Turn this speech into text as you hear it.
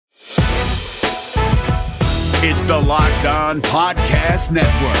It's the Locked On Podcast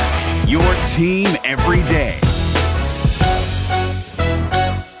Network, your team every day.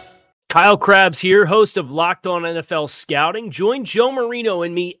 Kyle Krabs here, host of Locked On NFL Scouting. Join Joe Marino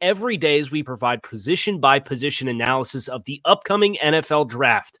and me every day as we provide position-by-position analysis of the upcoming NFL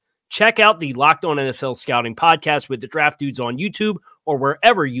Draft. Check out the Locked On NFL Scouting podcast with the Draft Dudes on YouTube or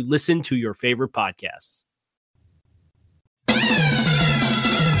wherever you listen to your favorite podcasts.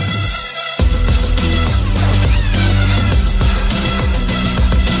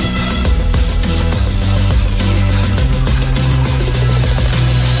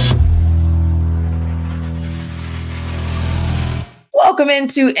 Welcome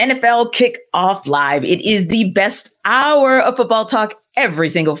into NFL Kickoff Live. It is the best hour of football talk every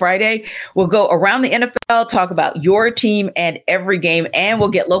single Friday. We'll go around the NFL, talk about your team and every game, and we'll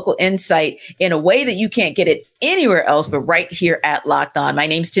get local insight in a way that you can't get it anywhere else but right here at Locked On. My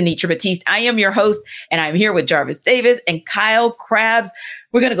name's Tanitra Batiste. I am your host, and I'm here with Jarvis Davis and Kyle Krabs.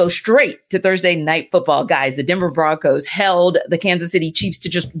 We're going to go straight to Thursday Night Football, guys. The Denver Broncos held the Kansas City Chiefs to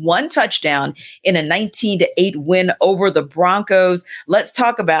just one touchdown in a 19-8 win over the Broncos. Let's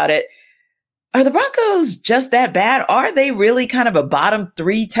talk about it. Are the Broncos just that bad? Are they really kind of a bottom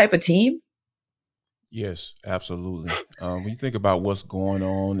three type of team? Yes, absolutely. When you think about what's going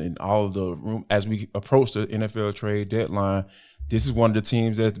on in all of the room as we approach the NFL trade deadline, this is one of the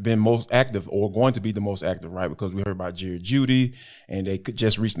teams that's been most active or going to be the most active, right? Because we heard about Jerry Jeudy, and they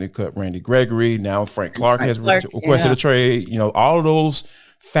just recently cut Randy Gregory. Now Frank Clark has requested a trade. You know, all of those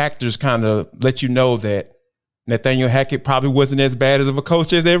factors kind of let you know that Nathaniel Hackett probably wasn't as bad as of a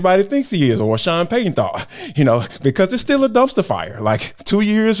coach as everybody thinks he is, or Sean Payton thought, you know, because it's still a dumpster fire, like 2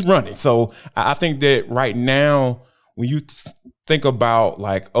 years running. So I think that right now, when you think about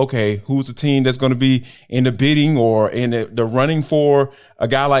like, okay, who's the team that's going to be in the bidding or in the running for a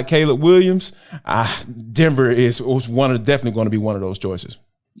guy like Caleb Williams, Denver definitely going to be one of those choices.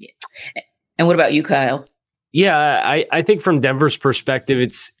 Yeah. And what about you, Kyle? Yeah, I think from Denver's perspective,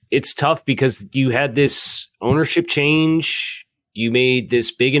 it's tough because you had this ownership change. You made this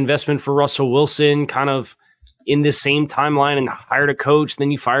big investment for Russell Wilson kind of in the same timeline and hired a coach.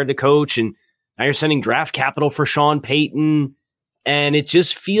 Then you fired the coach and now you're sending draft capital for Sean Payton. And it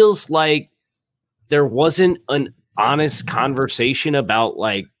just feels like there wasn't an honest conversation about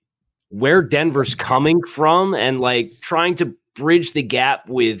like where Denver's coming from and like trying to bridge the gap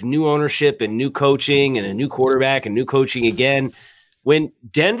with new ownership and new coaching and a new quarterback and new coaching again. When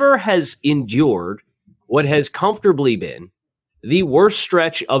Denver has endured what has comfortably been the worst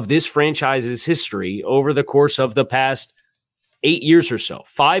stretch of this franchise's history over the course of the past 8 years or so.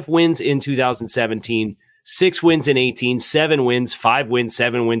 5 wins in 2017, 6 wins in 18, 7 wins, 5 wins,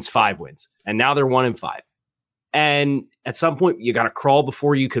 7 wins, 5 wins. And now they're 1-5. And at some point, you got to crawl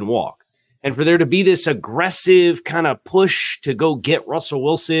before you can walk. And for there to be this aggressive kind of push to go get Russell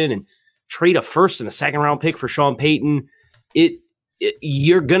Wilson and trade a first and a second round pick for Sean Payton,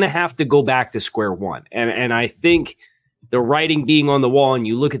 you're going to have to go back to square one. And I think the writing being on the wall, and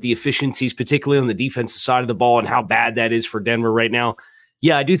you look at the efficiencies, particularly on the defensive side of the ball and how bad that is for Denver right now.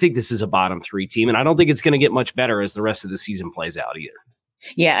 Yeah, I do think this is a bottom 3 team, and I don't think it's going to get much better as the rest of the season plays out either.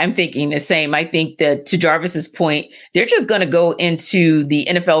 Yeah, I'm thinking the same. I think that to Jarvis's point, they're just going to go into the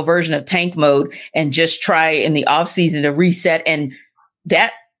NFL version of tank mode and just try in the offseason to reset. And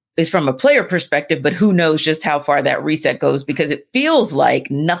that is from a player perspective, but who knows just how far that reset goes, because it feels like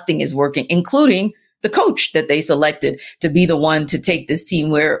nothing is working, including the coach that they selected to be the one to take this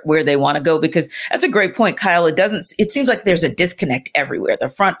team where they want to go. Because that's a great point, Kyle. It seems like there's a disconnect everywhere. The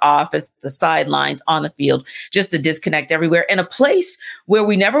front office, the sidelines, on the field, just a disconnect everywhere. And a place where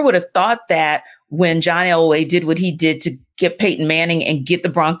we never would have thought that when John Elway did what he did to get Peyton Manning and get the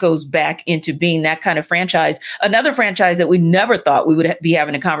Broncos back into being that kind of franchise, another franchise that we never thought we would be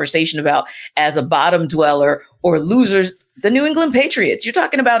having a conversation about as a bottom dweller or losers. The New England Patriots. You're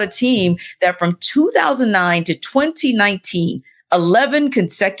talking about a team that from 2009 to 2019, 11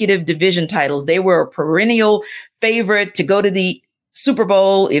 consecutive division titles. They were a perennial favorite to go to the Super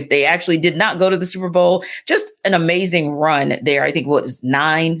Bowl. If they actually did not go to the Super Bowl, just an amazing run there. I think what was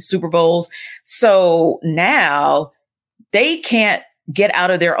 9 Super Bowls. So now they can't get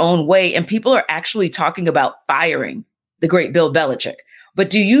out of their own way. And people are actually talking about firing the great Bill Belichick. But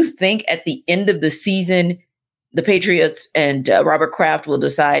do you think at the end of the season, the Patriots and Robert Kraft will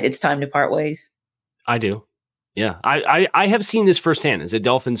decide it's time to part ways? I do. Yeah, I have seen this firsthand as a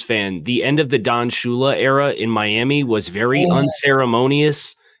Dolphins fan. The end of the Don Shula era in Miami was very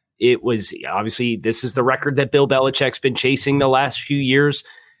unceremonious. It was obviously, this is the record that Bill Belichick's been chasing the last few years.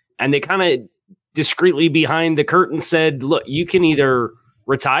 And they kind of discreetly behind the curtain said, look, you can either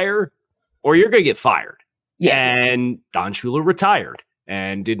retire or you're going to get fired. And Don Shula retired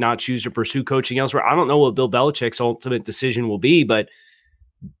and did not choose to pursue coaching elsewhere. I don't know what Bill Belichick's ultimate decision will be, but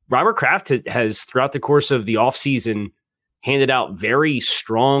Robert Kraft has throughout the course of the offseason handed out very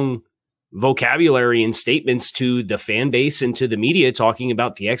strong vocabulary and statements to the fan base and to the media talking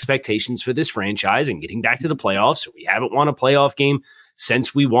about the expectations for this franchise and getting back to the playoffs. We haven't won a playoff game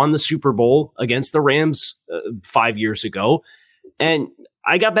since we won the Super Bowl against the Rams 5 years ago. And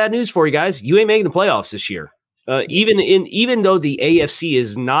I got bad news for you guys. You ain't making the playoffs this year. Even though the AFC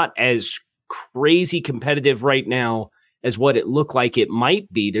is not as crazy competitive right now as what it looked like it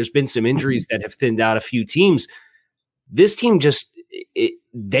might be, there's been some injuries that have thinned out a few teams. This team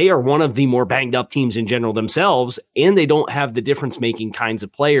they are one of the more banged up teams in general themselves, and they don't have the difference making kinds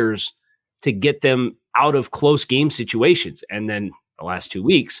of players to get them out of close game situations. And then the last 2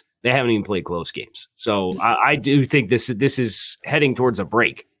 weeks, they haven't even played close games. So I do think this is heading towards a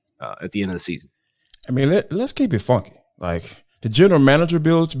break at the end of the season. I mean, let's keep it funky. Like, the general manager,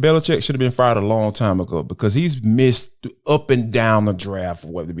 Bill Belichick, should have been fired a long time ago because he's missed up and down the draft,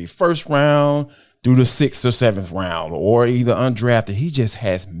 whether it be first round through the 6th or 7th round or either undrafted. He just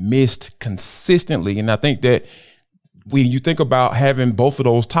has missed consistently. And I think that when you think about having both of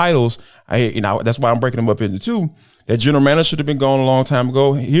those titles, that's why I'm breaking them up into two. That general manager should have been gone a long time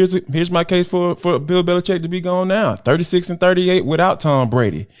ago. Here's my case for Bill Belichick to be gone now. 36-38 without Tom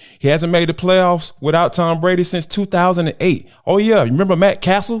Brady. He hasn't made the playoffs without Tom Brady since 2008. Oh yeah, you remember Matt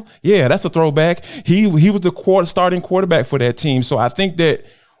Castle? Yeah, that's a throwback. He was the starting quarterback for that team. So I think that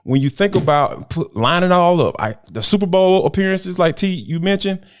when you think about lining it all up, the Super Bowl appearances like T you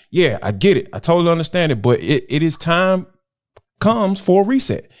mentioned, yeah, I get it. I totally understand it. But it is time comes for a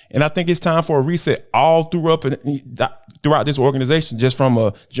reset. And I think it's time for a reset all throughout this organization, just from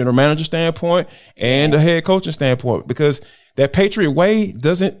a general manager standpoint and a head coaching standpoint, because that Patriot way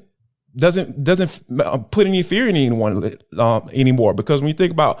doesn't put any fear in anyone anymore. Because when you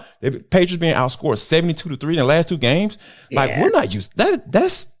think about the Patriots being outscored 72-3 in the last 2 games, like we're not used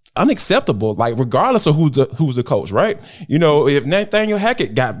that's unacceptable, like regardless of who's the coach, right? You know, if Nathaniel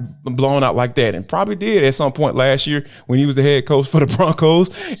Hackett got blown out like that, and probably did at some point last year when he was the head coach for the Broncos,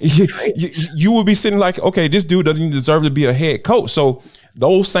 you would be sitting like, okay, this dude doesn't even deserve to be a head coach. So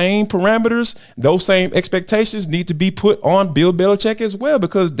those same parameters, those same expectations need to be put on Bill Belichick as well,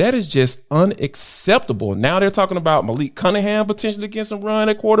 because that is just unacceptable. Now they're talking about Malik Cunningham potentially getting some run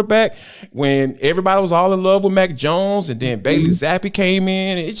at quarterback when everybody was all in love with Mac Jones, and then Bailey Zappi came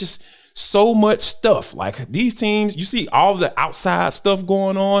in. It's just so much stuff. Like, these teams, you see all the outside stuff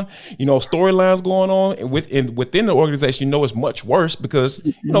going on, you know, storylines going on, and within the organization, you know, it's much worse because,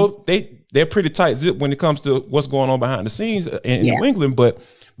 you know, they're pretty tight zip when it comes to what's going on behind the scenes in New England. But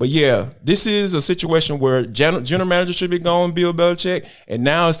yeah, this is a situation where general manager should be gone, Bill Belichick, and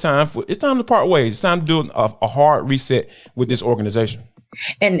now it's time to part ways. It's time to do a hard reset with this organization.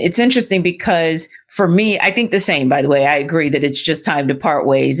 And it's interesting because for me, I think the same, by the way. I agree that it's just time to part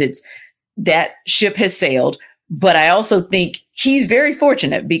ways. It's that ship has sailed. But I also think he's very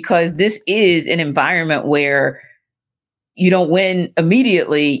fortunate because this is an environment where you don't win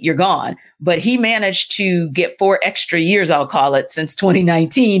immediately, you're gone. But he managed to get 4 extra years, I'll call it, since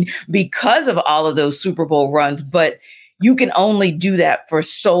 2019 because of all of those Super Bowl runs. But you can only do that for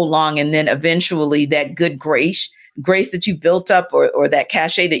so long. And then eventually that good grace that you built up or that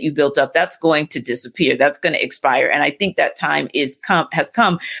cachet that you built up, that's going to disappear. That's going to expire. And I think that time has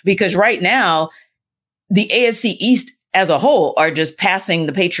come because right now the AFC East as a whole are just passing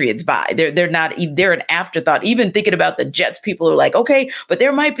the Patriots by. They're an afterthought. Even thinking about the Jets, people are like, okay, but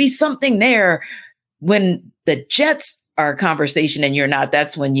there might be something there. When the Jets are a conversation and you're not,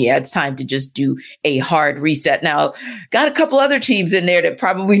 that's when, it's time to just do a hard reset. Now, got a couple other teams in there that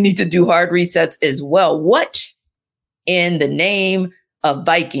probably need to do hard resets as well. What in the name of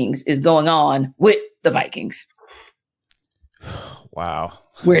Vikings is going on with the Vikings? Wow.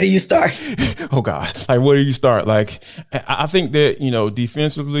 Where do you start? Oh gosh. Like, where do you start? Like, I think that, you know,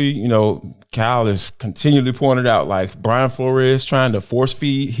 defensively, you know, Kyle has continually pointed out, like, Brian Flores trying to force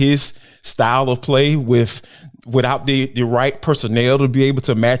feed his style of play without the right personnel to be able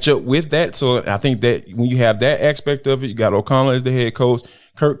to match up with that. So I think that when you have that aspect of it, you got O'Connell as the head coach,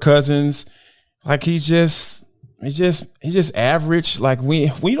 Kirk Cousins, like, he's just average. Like, we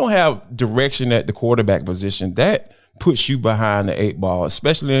don't have direction at the quarterback position. That puts you behind the 8 ball,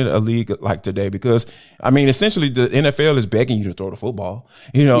 especially in a league like today, because I mean, essentially the NFL is begging you to throw the football.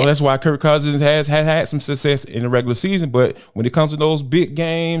 You know, that's why Kirk Cousins has had some success in the regular season. But when it comes to those big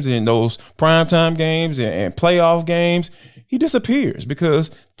games and those primetime games and playoff games, he disappears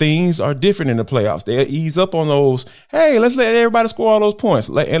because things are different in the playoffs. They ease up on those. Hey, let's let everybody score all those points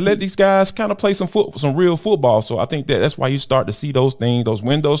and let these guys kind of play some real football. So I think that's why you start to see those things, those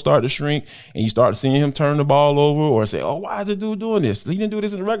windows start to shrink, and you start seeing him turn the ball over or say, "Oh, why is the dude doing this? He didn't do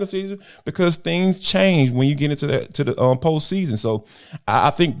this in the regular season," because things change when you get into the postseason. So I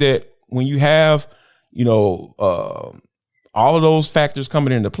think that when you have, all of those factors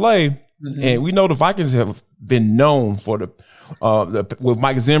coming into play, and we know the Vikings have been known for with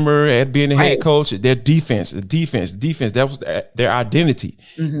Mike Zimmer at being the head coach, their defense, that was their identity.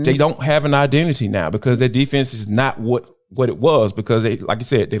 They don't have an identity now because their defense is not what it was because they, like you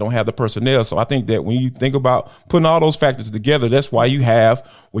said, they don't have the personnel. So I think that when you think about putting all those factors together, that's why you have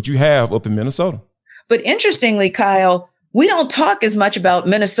what you have up in Minnesota. But interestingly, Kyle, we don't talk as much about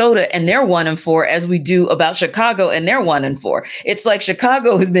Minnesota and their 1-4 as we do about Chicago and their 1-4. It's like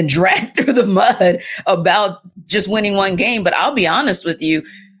Chicago has been dragged through the mud about just winning one game. But I'll be honest with you,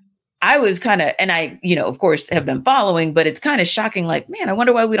 I was kind of, and I, of course, have been following, but it's kind of shocking. Like, man, I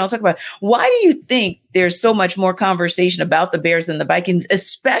wonder why we don't talk about it. Why do you think there's so much more conversation about the Bears than the Vikings,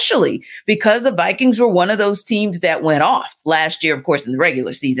 especially because the Vikings were one of those teams that went off last year, of course, in the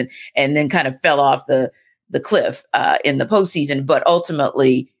regular season, and then kind of fell off the cliff in the postseason. But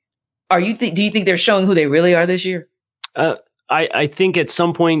ultimately, do you think they're showing who they really are this year? I think at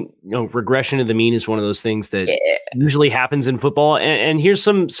some point, regression to the mean is one of those things that usually happens in football. And here's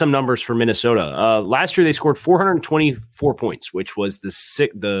some numbers for Minnesota. Last year, they scored 424 points, which was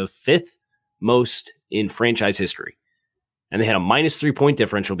the fifth most in franchise history. And they had a minus 3-point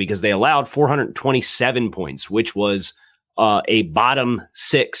differential because they allowed 427 points, which was a bottom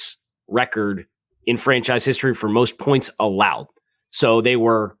 6 record in franchise history for most points allowed. So they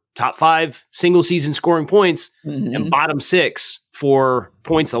were top 5 single season scoring points and bottom 6 for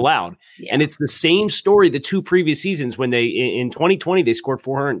points allowed. Yeah. And it's the same story the 2 previous seasons when they, in 2020, they scored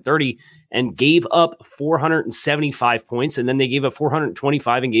 430 and gave up 475 points. And then they gave up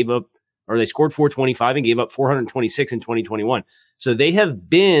 425 and they scored 425 and gave up 426 in 2021. So they have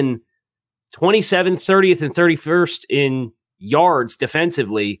been 27th, 30th, and 31st in yards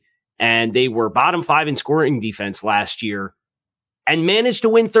defensively. And they were bottom 5 in scoring defense last year and managed to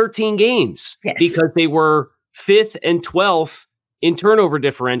win 13 games because they were 5th and 12th in turnover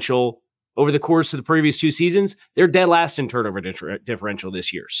differential over the course of the previous 2 seasons. They're dead last in turnover differential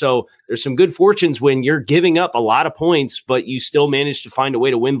this year. So there's some good fortunes when you're giving up a lot of points, but you still manage to find a way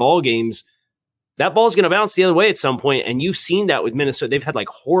to win ball games. That ball's going to bounce the other way at some point, and you've seen that with Minnesota. They've had like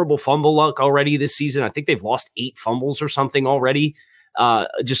horrible fumble luck already this season. I think they've lost 8 fumbles or something already.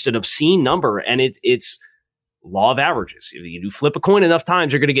 Just an obscene number, and it's law of averages. If you do flip a coin enough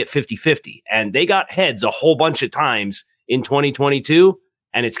times, you're going to get 50-50. And they got heads a whole bunch of times in 2022,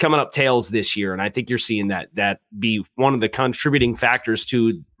 and it's coming up tails this year. And I think you're seeing that be one of the contributing factors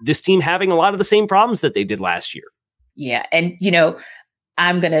to this team having a lot of the same problems that they did last year. Yeah. And,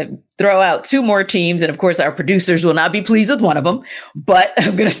 I'm going to throw out 2 more teams. And of course, our producers will not be pleased with one of them, but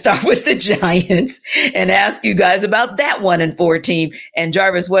I'm going to start with the Giants and ask you guys about that 1-4 team. And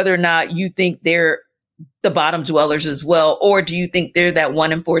Jarvis, whether or not you think they're the bottom dwellers as well, or do you think they're that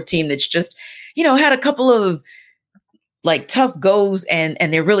 1-4 team that's just, had a couple of like tough goes and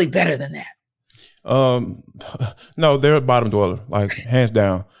they're really better than that? No, they're a bottom dweller, like hands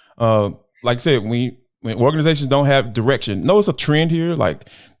down. Like I said, when organizations don't have direction, notice a trend here. Like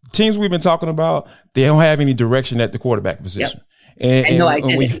teams we've been talking about, they don't have any direction at the quarterback position. Yep. And no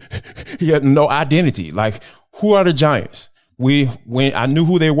identity. No identity. Like, who are the Giants? When I knew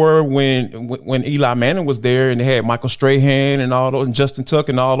who they were when Eli Manning was there and they had Michael Strahan and all those and Justin Tuck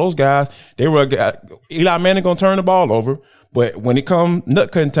and all those guys, they were Eli Manning gonna turn the ball over, but when it comes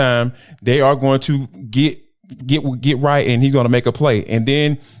nut cutting time, they are going to get right and he's gonna make a play. And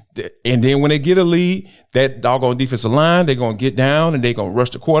then when they get a lead, that doggone defensive line, they're going to get down and they're going to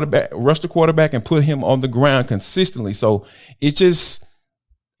rush the quarterback and put him on the ground consistently. So it's just,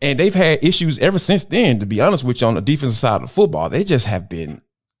 and they've had issues ever since then, to be honest with you, on the defensive side of football. They just have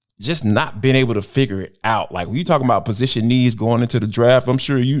not been able to figure it out. Like when you talking about position needs going into the draft, I'm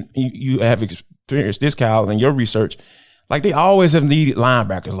sure you have experienced this, Kyle, in your research. Like they always have needed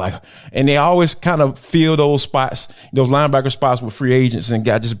linebackers, and they always kind of fill those spots, those linebacker spots with free agents and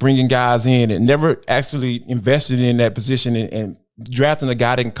just bringing guys in and never actually invested in that position and drafting a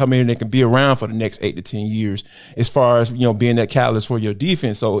guy that can come in and can be around for the next 8 to 10 years as far as, being that catalyst for your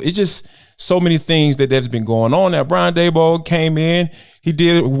defense. So it's just so many things that's been going on. Now, Brian Daboll came in,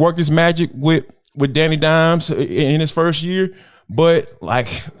 he worked his magic with Danny Dimes in his first year, but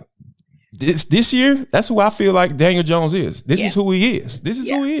this year, that's who I feel like Daniel Jones is. This is who he is. This is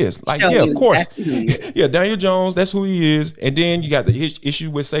who he is. Like, of course. Exactly. Daniel Jones, that's who he is. And then you got the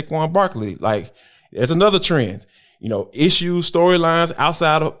issue with Saquon Barkley. Like, there's another trend. Issues, storylines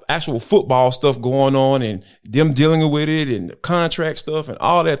outside of actual football stuff going on and them dealing with it and the contract stuff and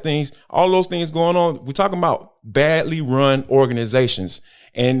all those things going on. We're talking about badly run organizations,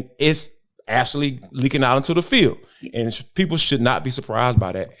 and it's actually leaking out into the field. And people should not be surprised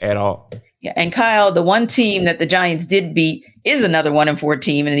by that at all. Yeah. And Kyle, the one team that the Giants did beat is another 1-4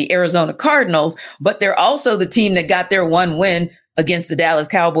 team in the Arizona Cardinals, but they're also the team that got their one win against the Dallas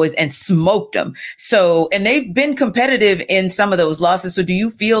Cowboys and smoked them. So, and they've been competitive in some of those losses. So do you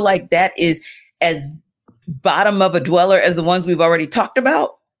feel like that is as bottom of a dweller as the ones we've already talked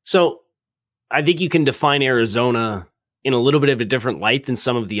about? So I think you can define Arizona in a little bit of a different light than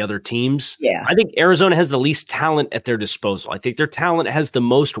some of the other teams. Yeah. I think Arizona has the least talent at their disposal. I think their talent has the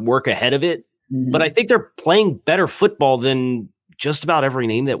most work ahead of it, but I think they're playing better football than just about every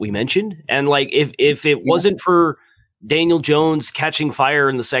name that we mentioned. And like, if it wasn't for Daniel Jones catching fire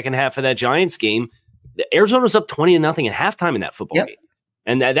in the second half of that Giants game, Arizona was up 20-0 at halftime in that football game.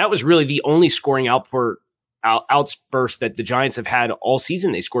 And that was really the only scoring outburst that the Giants have had all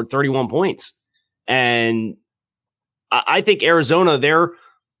season. They scored 31 points. And I think Arizona, they're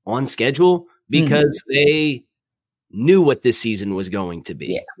on schedule because they knew what this season was going to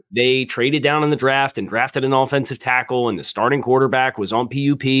be. Yeah. They traded down in the draft and drafted an offensive tackle, and the starting quarterback was on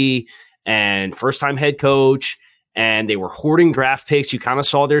PUP and first-time head coach. And they were hoarding draft picks. You kind of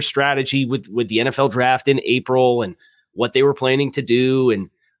saw their strategy with the NFL draft in April and what they were planning to do, and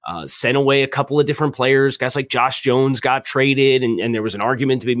sent away a couple of different players. Guys like Josh Jones got traded, and there was an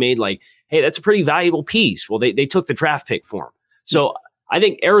argument to be made like, hey, that's a pretty valuable piece. Well, they took the draft pick for him. So I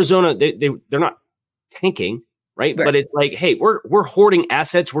think Arizona, they're not tanking, right? But it's like, hey, we're hoarding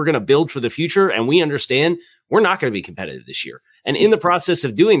assets we're going to build for the future, and we understand we're not going to be competitive this year. And in the process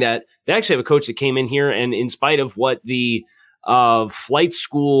of doing that, they actually have a coach that came in here, and in spite of what the flight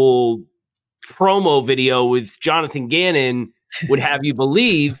school promo video with Jonathan Gannon would have you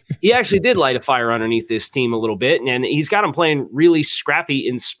believe, he actually did light a fire underneath this team a little bit. And he's got them playing really scrappy,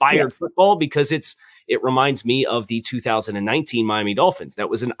 inspired football, because it reminds me of the 2019 Miami Dolphins. That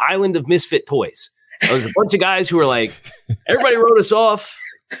was an island of misfit toys. There was a bunch of guys who were like, everybody wrote us off.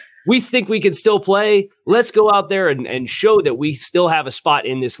 We think we can still play. Let's go out there and show that we still have a spot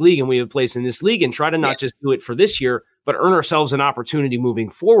in this league and we have a place in this league, and try to not just do it for this year, but earn ourselves an opportunity moving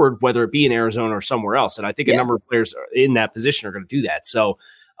forward, whether it be in Arizona or somewhere else. And I think a number of players in that position are going to do that. So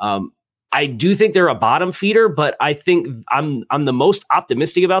I do think they're a bottom feeder, but I think I'm the most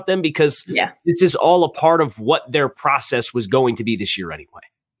optimistic about them because this is all a part of what their process was going to be this year anyway.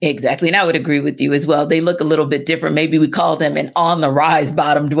 Exactly. And I would agree with you as well. They look a little bit different. Maybe we call them an on the rise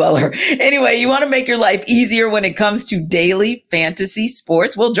bottom dweller. Anyway, you want to make your life easier when it comes to daily fantasy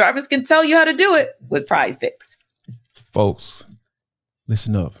sports? Well, Jarvis can tell you how to do it with Prize Picks. Folks,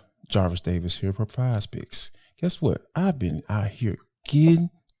 listen up. Jarvis Davis here for Prize Picks. Guess what? I've been out here getting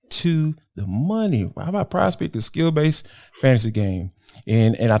to the money. How about Prize Picks, the skill-based fantasy game?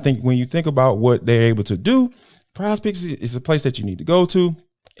 And I think when you think about what they're able to do, Prize Picks is a place that you need to go to.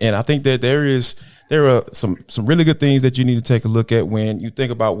 And I think that there are some really good things that you need to take a look at when you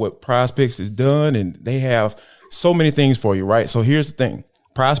think about what Prize Picks has done. And they have so many things for you, right? So here's the thing.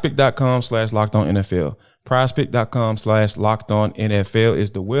 PrizePick.com/LockedOnNFL. PrizePick.com/LockedOnNFL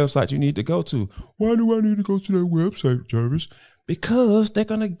is the website you need to go to. Why do I need to go to that website, Jarvis? Because they're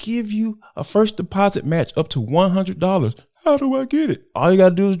going to give you a first deposit match up to $100. How do I get it? All you got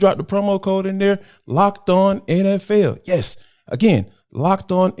to do is drop the promo code in there, LockedOnNFL. Yes, again,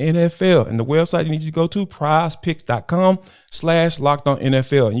 LockedOnNFL. And the website you need to go to,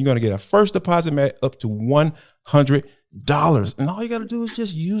 PrizePicks.com/LockedOnNFL. And you're going to get a first deposit match up to $100. And all you got to do is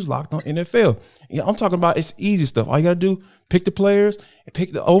just use Locked On NFL. Yeah, I'm talking about it's easy stuff. All you got to do, pick the players and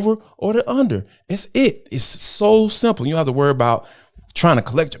pick the over or the under. It's it. It's so simple. You don't have to worry about trying to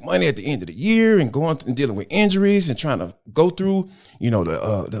collect your money at the end of the year and going and dealing with injuries and trying to go through,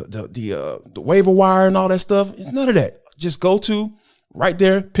 the waiver wire and all that stuff. It's none of that. Just go to right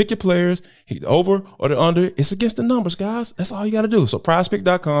there, pick your players, hit the over or the under. It's against the numbers, guys. That's all you got to do. So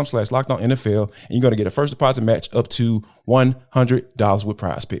PrizePick.com/LockedOnNFL, and you're going to get a first deposit match up to $100 with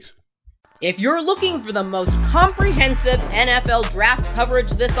Prize Picks. If you're looking for the most comprehensive NFL draft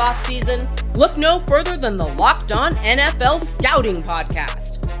coverage this offseason, look no further than the Locked On NFL Scouting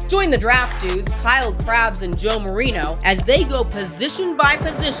Podcast. Join the draft dudes, Kyle Krabs and Joe Marino, as they go position by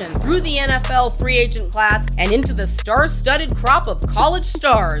position through the NFL free agent class and into the star-studded crop of college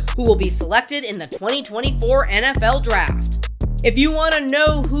stars who will be selected in the 2024 NFL Draft. If you want to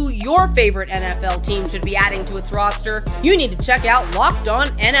know who your favorite NFL team should be adding to its roster, you need to check out Locked On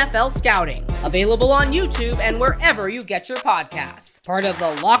NFL Scouting, available on YouTube and wherever you get your podcasts. Part of the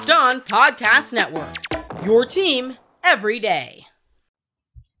Locked On Podcast Network, your team every day.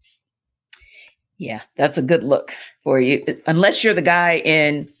 Yeah, that's a good look for you. Unless you're the guy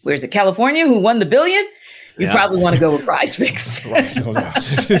in, where's it, California, who won the billion? You probably want to go with Prize Picks.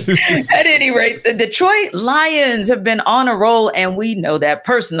 At any rate, the Detroit Lions have been on a roll, and we know that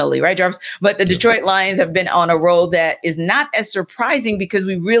personally, right, Jarvis? But the Detroit Lions have been on a roll that is not as surprising because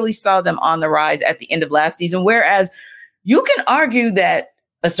we really saw them on the rise at the end of last season, whereas you can argue that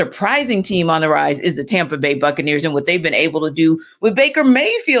a surprising team on the rise is the Tampa Bay Buccaneers and what they've been able to do with Baker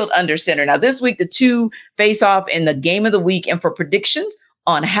Mayfield under center. Now, this week, the two face off in the game of the week, and for predictions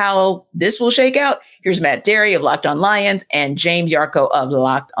on how this will shake out, here's Matt Derry of Locked On Lions and James Yarko of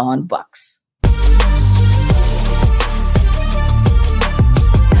Locked On Bucs.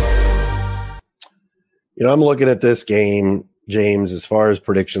 I'm looking at this game, James, as far as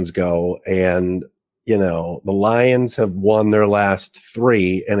predictions go, and the Lions have won their last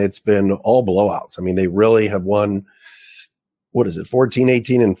 3, and it's been all blowouts. I mean, they really have won, 14,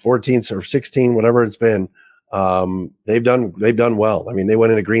 18, and 14 or 16, whatever it's been. They've done well. I mean, they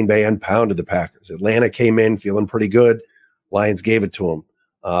went into Green Bay and pounded the Packers. Atlanta came in feeling pretty good. Lions gave it to them.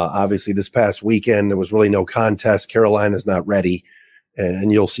 Obviously, this past weekend, there was really no contest. Carolina's not ready,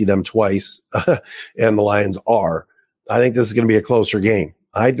 and you'll see them twice, and the Lions are. I think this is going to be a closer game.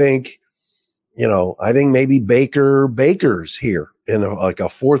 I think maybe Baker's here in a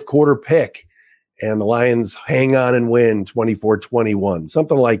fourth quarter pick, and the Lions hang on and win 24-21,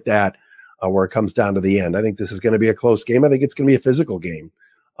 something like that. Where it comes down to the end. I think this is going to be a close game. I think it's going to be a physical game.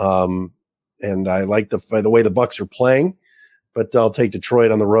 And I like the way the Bucs are playing, but I'll take Detroit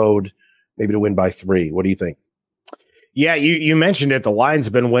on the road, maybe to win by 3. What do you think? Yeah, you mentioned it. The Lions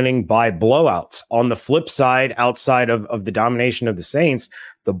have been winning by blowouts. On the flip side, outside of the domination of the Saints,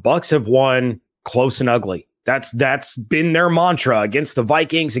 the Bucs have won close and ugly. That's been their mantra against the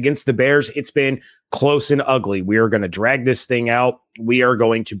Vikings, against the Bears. It's been close and ugly. We are going to drag this thing out. We are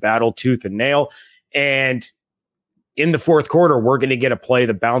going to battle tooth and nail. And in the fourth quarter, we're going to get a play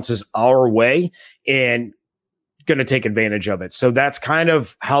that bounces our way and going to take advantage of it. So that's kind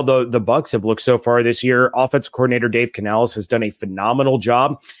of how the Bucs have looked so far this year. Offensive coordinator Dave Canales has done a phenomenal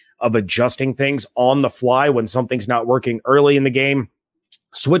job of adjusting things on the fly when something's not working early in the game,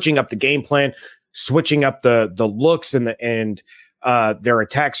 switching up the game plan, switching up the looks and their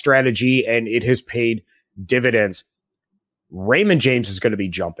attack strategy, and it has paid dividends. Raymond James is going to be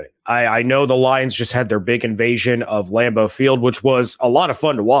jumping. I know the Lions just had their big invasion of Lambeau Field, which was a lot of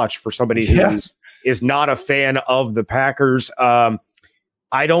fun to watch for somebody who is not a fan of the Packers. I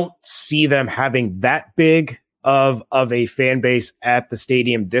don't see them having that big of a fan base at the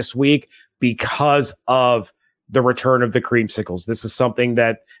stadium this week because of the return of the creamsicles. This is something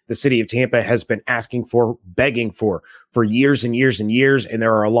that the city of Tampa has been asking for, begging for years and years and years. And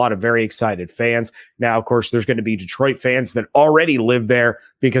there are a lot of very excited fans. Now, of course, there's going to be Detroit fans that already live there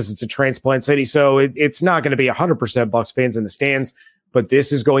because it's a transplant city. So it's not going to be 100% Bucs fans in the stands, but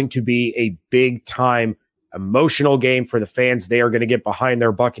this is going to be a big time emotional game for the fans. They are going to get behind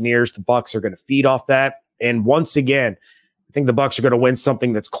their Buccaneers. The Bucs are going to feed off that. And once again, I think the Bucs are going to win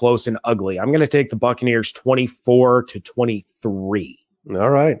something that's close and ugly. I'm going to take the Buccaneers 24-23.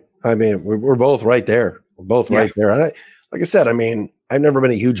 All right. I mean, we're both right there. We're both right there. And like I said, I mean, I've never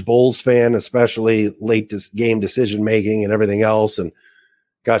been a huge Bulls fan, especially late game decision making and everything else. And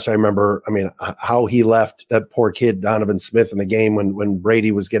gosh, I remember, how he left that poor kid, Donovan Smith, in the game when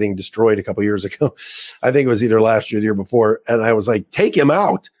Brady was getting destroyed a couple years ago. I think it was either last year or the year before. And I was like, take him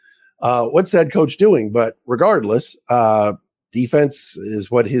out. What's that coach doing? But regardless, defense is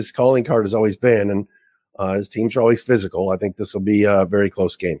what his calling card has always been. And his teams are always physical. I think this will be a very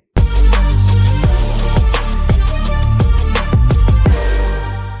close game.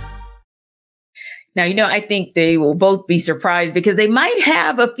 Now, I think they will both be surprised because they might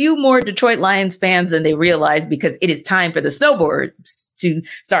have a few more Detroit Lions fans than they realize because it is time for the snowbirds to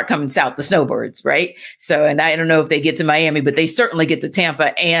start coming south, the snowbirds, right? So, and I don't know if they get to Miami, but they certainly get to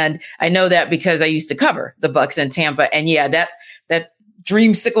Tampa. And I know that because I used to cover the Bucs in Tampa. And yeah, that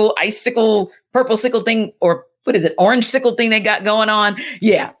dreamsicle, icicle, purple sickle thing, or what is it, orange sickle thing they got going on.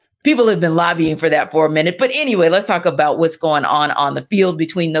 Yeah. People have been lobbying for that for a minute. But anyway, let's talk about what's going on the field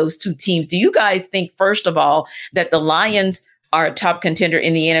between those two teams. Do you guys think, first of all, that the Lions are a top contender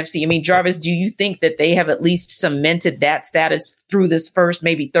in the NFC? I mean, Jarvis, do you think that they have at least cemented that status through this first,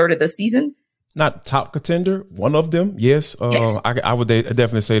 maybe third of the season? Not top contender, one of them, yes. Yes. I would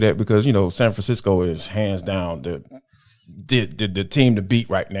definitely say that because, San Francisco is hands down the team to beat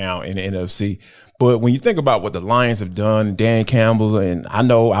right now in the NFC. But when you think about what the Lions have done, Dan Campbell, and I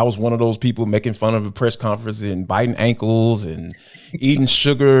know I was one of those people making fun of a press conference and biting ankles and eating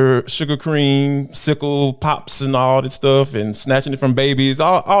sugar cream, sickle pops and all that stuff and snatching it from babies,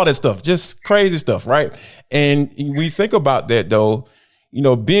 all that stuff, just crazy stuff, right? And we think about that though,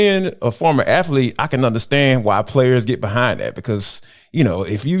 being a former athlete, I can understand why players get behind that because,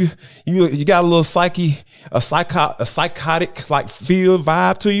 if you got a little psychotic like feel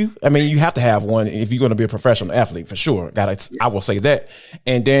vibe to you. I mean, you have to have one if you're going to be a professional athlete for sure. I will say that.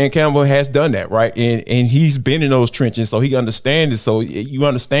 And Dan Campbell has done that, right? And he's been in those trenches, so he understands it. So you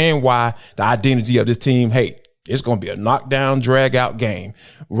understand why the identity of this team, hey, it's going to be a knockdown, drag out game,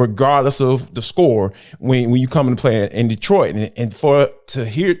 regardless of the score when you come and play in Detroit. And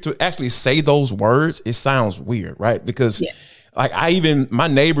to actually say those words, it sounds weird, right? Because my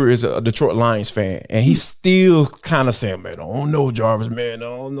neighbor is a Detroit Lions fan, and he's still kind of saying, man, I don't know, Jarvis, man, I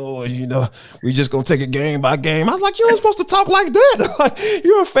don't know, we just going to take it game by game. I was like, you're supposed to talk like that. Like,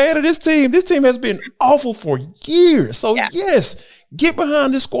 you're a fan of this team. This team has been awful for years. So yes, get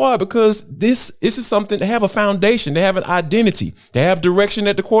behind this squad because this is something to have a foundation, to have an identity, to have direction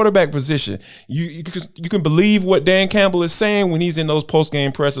at the quarterback position. You can believe what Dan Campbell is saying when he's in those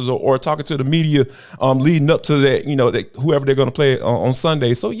post-game pressers or talking to the media leading up to that, whoever they're going to play on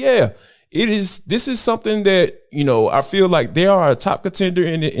Sunday. So yeah, this is something that, I feel like they are a top contender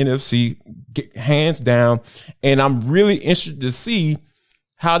in the NFC, hands down. And I'm really interested to see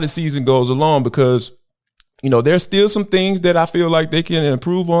how the season goes along because there's still some things that I feel like they can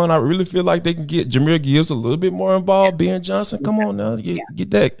improve on. I really feel like they can get Jahmyr Gibbs a little bit more involved. Ben Johnson, come on now,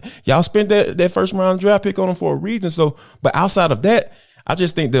 get that. Y'all spent that first round draft pick on him for a reason. So, but outside of that, I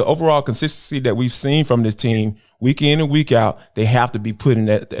just think the overall consistency that we've seen from this team week in and week out, they have to be put in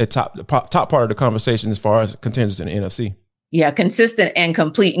that top part of the conversation as far as contenders in the NFC. Yeah, consistent and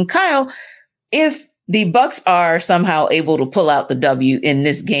complete. And Kyle, if the Bucs are somehow able to pull out the W in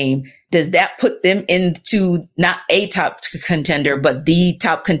this game, does that put them into not a top contender, but the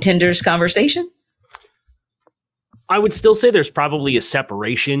top contenders conversation? I would still say there's probably a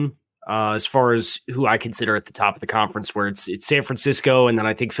separation as far as who I consider at the top of the conference, where it's San Francisco, and then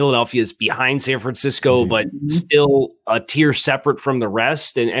I think Philadelphia is behind San Francisco, but still a tier separate from the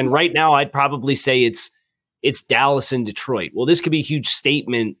rest. And right now, I'd probably say it's Dallas and Detroit. Well, this could be a huge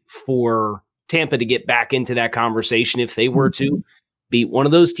statement for Tampa to get back into that conversation if they were to beat one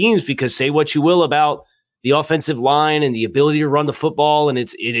of those teams, because say what you will about the offensive line and the ability to run the football, and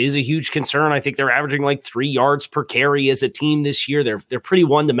it is a huge concern. I think they're averaging like 3 yards per carry as a team this year. They're pretty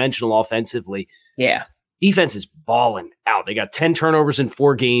one-dimensional offensively. Yeah. Defense is balling out. They got 10 turnovers in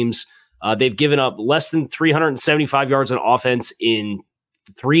 4 games. They've given up less than 375 yards on offense in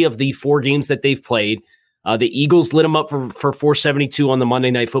 3 of the 4 games that they've played. The Eagles lit them up for 472 on the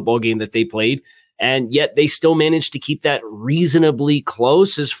Monday Night Football game that they played. And yet they still managed to keep that reasonably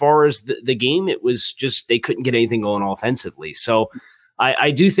close as far as the game. It was just they couldn't get anything going offensively. So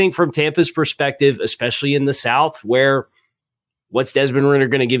I do think from Tampa's perspective, especially in the South, where what's Desmond Ridder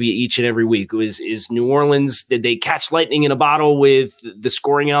going to give you each and every week? Is New Orleans, did they catch lightning in a bottle with the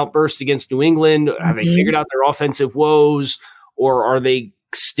scoring outburst against New England? Have they figured out their offensive woes? Or are they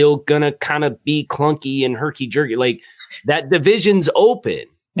still going to kind of be clunky and herky-jerky? Like, that division's open.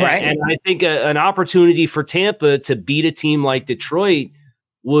 Right. And I think an opportunity for Tampa to beat a team like Detroit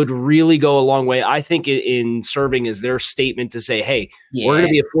would really go a long way. I think in serving as their statement to say, hey, we're going to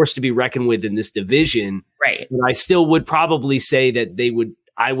be a force to be reckoned with in this division. Right. And I still would probably say that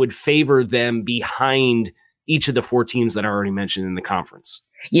I would favor them behind each of the 4 teams that I already mentioned in the conference.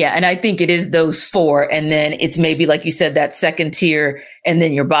 Yeah, and I think it is those 4, and then it's maybe, like you said, that second tier, and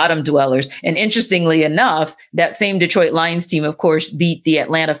then your bottom dwellers. And interestingly enough, that same Detroit Lions team, of course, beat the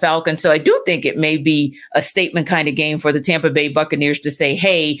Atlanta Falcons. So I do think it may be a statement kind of game for the Tampa Bay Buccaneers to say,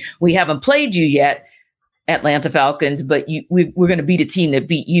 hey, we haven't played you yet, Atlanta Falcons, but we're going to beat a team that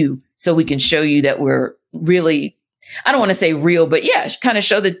beat you, so we can show you that we're really, I don't want to say real, but yeah, kind of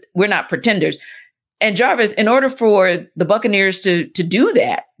show that we're not pretenders. And Jarvis, in order for the Buccaneers to do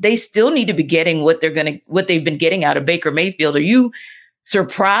that, they still need to be getting what they've been getting out of Baker Mayfield. Are you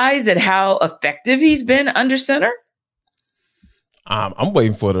surprised at how effective he's been under center? I'm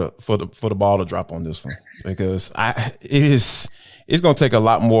waiting for the ball to drop on this one, because it's going to take a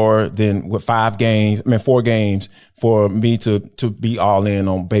lot more than 4 games for me to be all in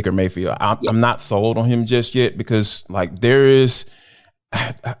on Baker Mayfield. I'm not sold on him just yet, because like there is.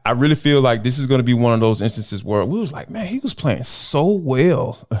 I really feel like this is going to be one of those instances where we was like, man, he was playing so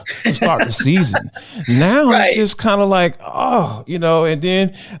well to start the season. Now it's just kind of like, and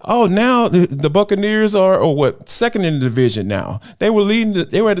then, now the Buccaneers are second in the division now. They were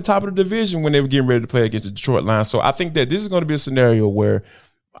they were at the top of the division when they were getting ready to play against the Detroit Lions. So I think that this is going to be a scenario where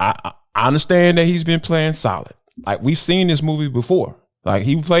I understand that he's been playing solid. Like, we've seen this movie before. Like,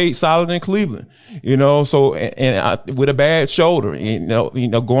 he played solid in Cleveland, so with a bad shoulder,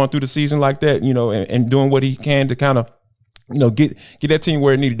 going through the season like that, and doing what he can to kind of, get that team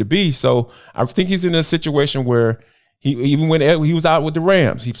where it needed to be. So I think he's in a situation where even when he was out with the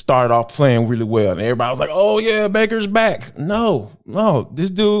Rams, he started off playing really well, and everybody was like, "Oh yeah, Baker's back." No,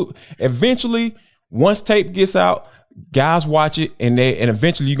 this dude eventually, once tape gets out, guys watch it, and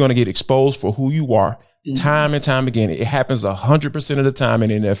eventually you're going to get exposed for who you are. Time and time again. It happens 100% of the time in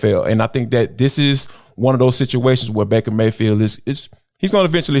the NFL. And I think that this is one of those situations where Baker Mayfield he's going to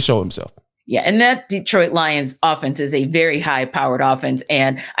eventually show himself. Yeah, and that Detroit Lions offense is a very high-powered offense.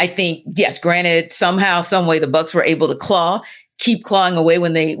 And I think, yes, granted, somehow, some way, the Bucs were able to keep clawing away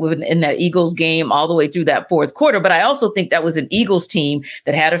when in that Eagles game all the way through that fourth quarter. But I also think that was an Eagles team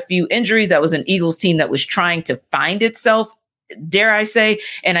that had a few injuries. That was an Eagles team that was trying to find itself, dare I say.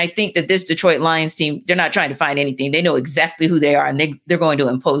 And I think that this Detroit Lions team, they're not trying to find anything. They know exactly who they are, and they're going to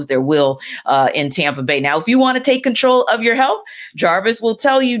impose their will in Tampa Bay. Now, if you want to take control of your health, Jarvis will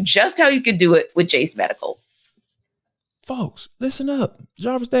tell you just how you can do it with Jace Medical. Folks, listen up.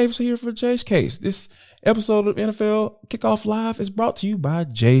 Jarvis Davis here for Jace Case. This episode of NFL Kickoff Live is brought to you by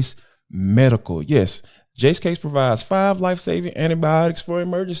Jace Medical. Yes, Jace Case provides 5 life-saving antibiotics for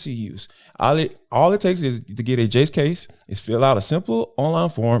emergency use. All it takes is to get a Jace Case is fill out a simple online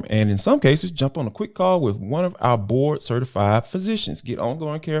form, and in some cases, jump on a quick call with one of our board-certified physicians. Get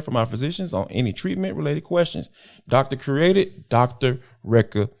ongoing care from our physicians on any treatment-related questions. Doctor created, doctor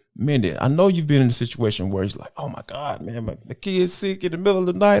recommended. I know you've been in a situation where it's like, oh my God, man, the kid's sick in the middle of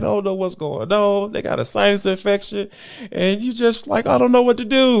the night. I don't know what's going on. They got a sinus infection, and you just like, I don't know what to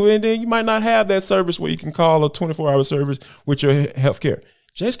do. And then you might not have that service where you can call a 24-hour service with your healthcare.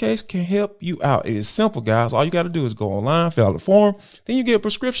 Jace Case can help you out. It is simple, guys. All you got to do is go online, fill out the form. Then you get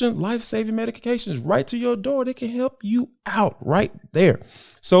prescription life-saving medications right to your door. They can help you out right there.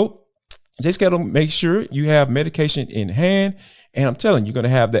 So Jace got to make sure you have medication in hand. And I'm telling you, you're going to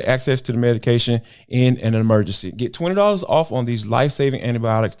have the access to the medication in an emergency. Get $20 off on these life-saving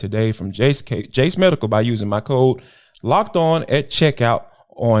antibiotics today from Jace Medical by using my code LOCKEDON at checkout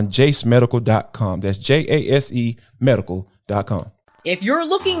on jacemedical.com. That's JASE medical.com. If you're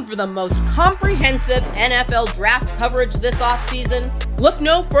looking for the most comprehensive NFL draft coverage this offseason, look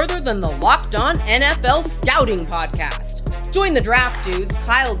no further than the Locked On NFL Scouting Podcast. Join the draft dudes,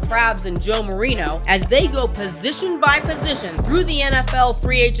 Kyle Krabs and Joe Marino, as they go position by position through the NFL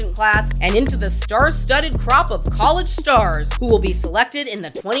free agent class and into the star-studded crop of college stars who will be selected in the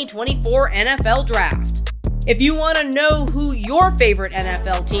 2024 NFL Draft. If you want to know who your favorite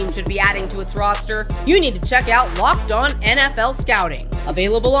NFL team should be adding to its roster, you need to check out Locked On NFL Scouting,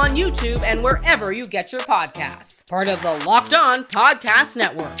 available on YouTube and wherever you get your podcasts. Part of the Locked On Podcast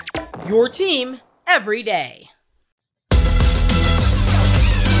Network, your team every day.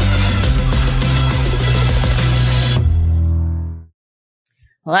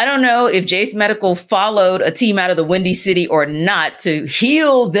 Well, I don't know if Jace Medical followed a team out of the Windy City or not to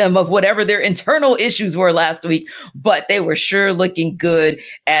heal them of whatever their internal issues were last week, but they were sure looking good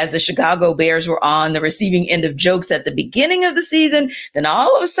as the Chicago Bears were on the receiving end of jokes at the beginning of the season. Then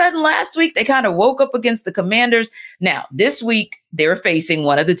all of a sudden last week, they kind of woke up against the Commanders. Now, this week, they're facing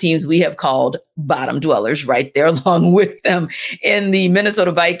one of the teams we have called bottom dwellers right there along with them in the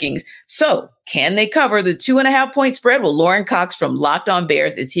Minnesota Vikings. So can they cover the 2.5-point spread? Well, Lauren Cox from Locked On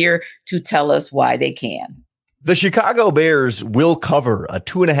Bears is here to tell us why they can. The Chicago Bears will cover a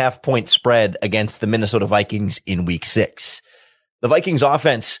 2.5-point spread against the Minnesota Vikings in Week 6. The Vikings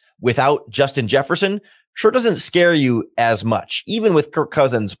offense without Justin Jefferson sure doesn't scare you as much, even with Kirk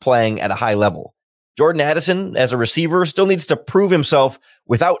Cousins playing at a high level. Jordan Addison, as a receiver, still needs to prove himself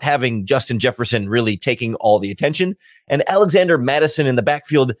without having Justin Jefferson really taking all the attention. And Alexander Mattison in the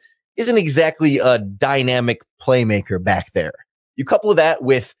backfield isn't exactly a dynamic playmaker back there. You couple that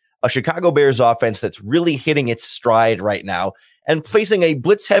with a Chicago Bears offense that's really hitting its stride right now and facing a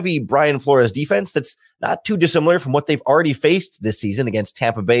blitz-heavy Brian Flores defense that's not too dissimilar from what they've already faced this season against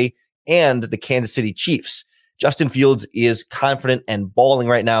Tampa Bay and the Kansas City Chiefs. Justin Fields is confident and balling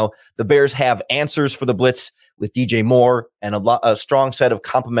right now. The Bears have answers for the blitz with DJ Moore and a strong set of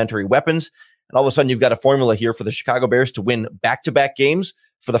complementary weapons. And all of a sudden, you've got a formula here for the Chicago Bears to win back-to-back games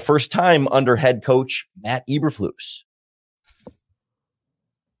for the first time under head coach Matt Eberflus.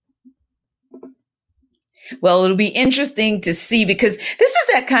 Well, it'll be interesting to see because this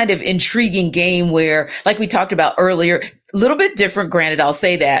is that kind of intriguing game where, like we talked about earlier, a little bit different. Granted, I'll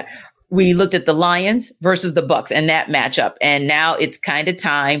say that we looked at the Lions versus the Bucs and that matchup. And now it's kind of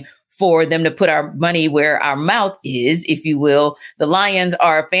time for them to put our money where our mouth is, if you will. The Lions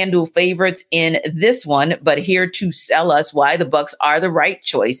are FanDuel favorites in this one, but here to sell us why the Bucs are the right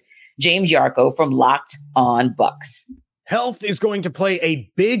choice, James Yarko from Locked On Bucs. Health is going to play a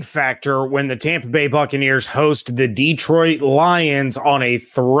big factor when the Tampa Bay Buccaneers host the Detroit Lions on a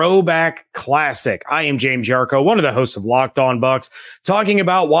throwback classic. I am James Yarko, one of the hosts of Locked On Bucs, talking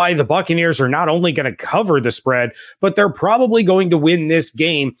about why the Buccaneers are not only going to cover the spread, but they're probably going to win this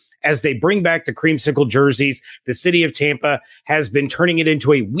game as they bring back the creamsicle jerseys. The city of Tampa has been turning it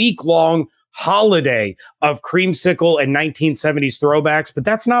into a week-long holiday of creamsicle and 1970s throwbacks, but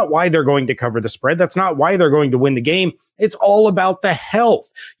that's not why they're going to cover the spread. That's not why they're going to win the game. It's all about the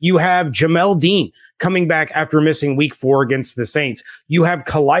health. You have Jamel Dean coming back after missing week 4 against the Saints. You have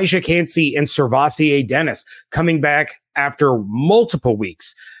Kalijah Kancey and Servassier Dennis coming back after multiple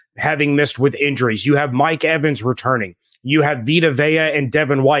weeks having missed with injuries. You have Mike Evans returning. You have Vita Vea and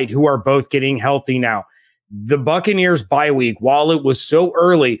Devin White, who are both getting healthy now. The Buccaneers bye week, while it was so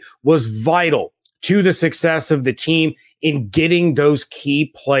early, was vital to the success of the team in getting those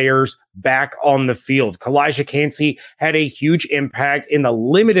key players back on the field. Kalijah Kancey had a huge impact in the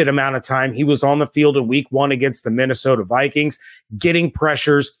limited amount of time he was on the field in week 1 against the Minnesota Vikings, getting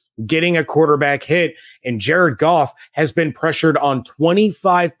pressures, getting a quarterback hit, and Jared Goff has been pressured on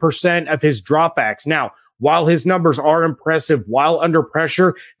 25% of his dropbacks. Now, while his numbers are impressive while under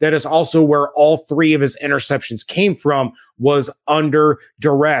pressure, that is also where all 3 of his interceptions came from, was under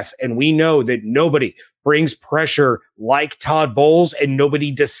duress. And we know that nobody brings pressure like Todd Bowles, and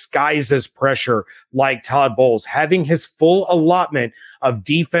nobody disguises pressure like Todd Bowles. Having his full allotment of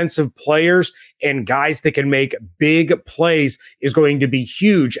defensive players and guys that can make big plays is going to be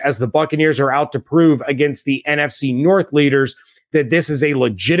huge as the Buccaneers are out to prove against the NFC North leaders that this is a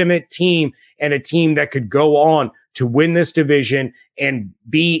legitimate team and a team that could go on to win this division and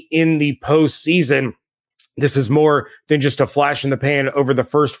be in the postseason. This is more than just a flash in the pan over the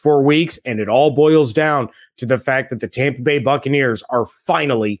first 4 weeks, and it all boils down to the fact that the Tampa Bay Buccaneers are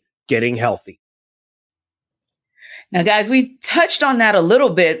finally getting healthy. Now, guys, we touched on that a little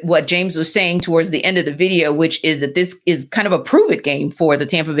bit, what James was saying towards the end of the video, which is that this is kind of a prove-it game for the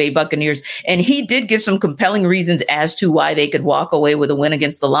Tampa Bay Buccaneers. And he did give some compelling reasons as to why they could walk away with a win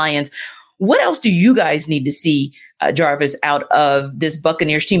against the Lions. What else do you guys need to see, Jarvis, out of this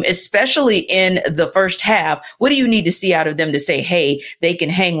Buccaneers team, especially in the first half? What do you need to see out of them to say, hey, they can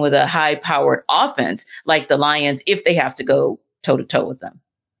hang with a high-powered offense like the Lions if they have to go toe-to-toe with them?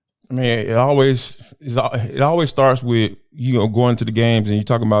 I mean, it always starts with, going to the games and you're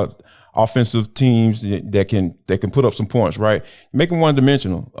talking about offensive teams that can put up some points, right? Make them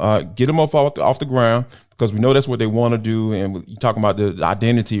one-dimensional. Get them off the ground because we know that's what they want to do. And you're talking about the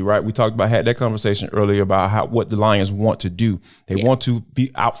identity, right? We had that conversation earlier about what the Lions want to do. They want to be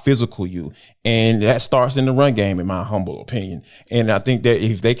out physical you, and that starts in the run game, in my humble opinion. And I think that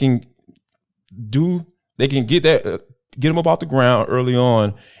if they can get that. Get them up off the ground early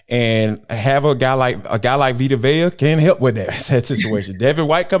on, and have a guy like Vita Vea can help with that situation. Devin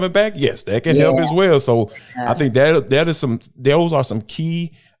White coming back, yes, that can help as well. So I think those are some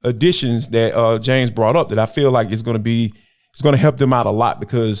key additions that James brought up that I feel like it's going to help them out a lot,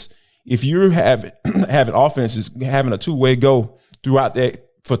 because if you're having offenses having a two-way go throughout that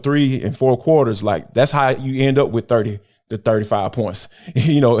for 3 and 4 quarters, like that's how you end up with 30 to 35 points,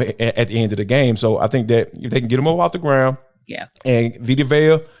 at the end of the game. So I think that if they can get him off the ground, and Vita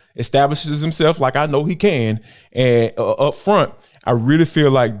Vea establishes himself like I know he can, and up front, I really feel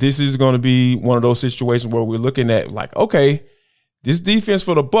like this is going to be one of those situations where we're looking at like, okay, this defense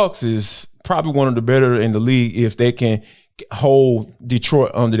for the Bucs is probably one of the better in the league if they can hold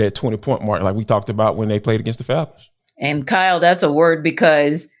Detroit under that 20-point mark, like we talked about when they played against the Falcons. And Kyle, that's a word,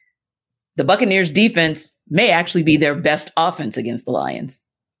 because the Buccaneers defense may actually be their best offense against the Lions.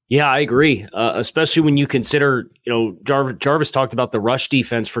 Yeah, I agree. Especially when you consider, Jarvis talked about the rush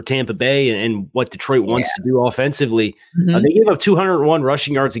defense for Tampa Bay and what Detroit wants to do offensively. Mm-hmm. They gave up 201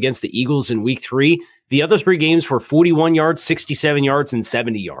 rushing yards against the Eagles in week 3. The other 3 games were 41 yards, 67 yards, and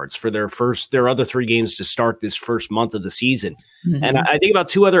 70 yards for their other 3 games to start this first month of the season. Mm-hmm. And I think about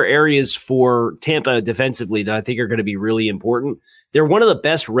 2 other areas for Tampa defensively that I think are going to be really important. They're one of the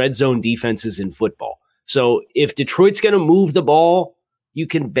best red zone defenses in football. So if Detroit's going to move the ball, you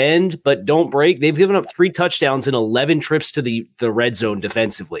can bend, but don't break. They've given up 3 touchdowns in 11 trips to the red zone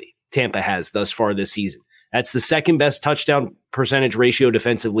defensively. Tampa has thus far this season. That's the second best touchdown percentage ratio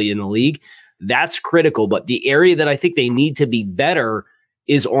defensively in the league. That's critical. But the area that I think they need to be better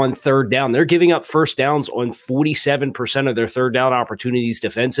is on third down. They're giving up first downs on 47% of their third down opportunities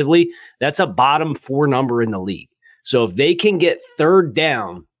defensively. That's a bottom 4 number in the league. So if they can get third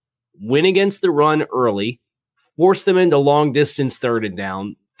down, win against the run early, force them into long distance third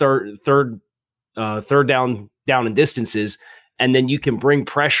down and distances, and then you can bring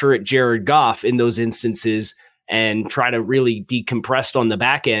pressure at Jared Goff in those instances and try to really be compressed on the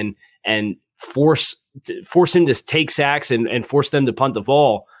back end and force him to take sacks and force them to punt the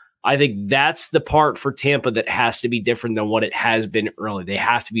ball. I think that's the part for Tampa that has to be different than what it has been early. They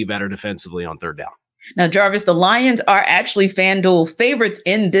have to be better defensively on third down. Now, Jarvis, the Lions are actually FanDuel favorites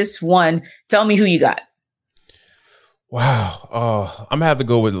in this one. Tell me who you got. Wow. I'm gonna have to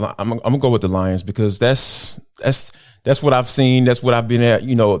go with I'm gonna go with the Lions because that's what I've seen. That's what I've been at.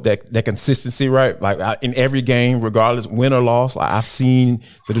 You know, that consistency, right? Like in every game, regardless win or loss, like I've seen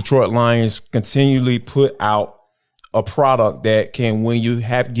the Detroit Lions continually put out a product that can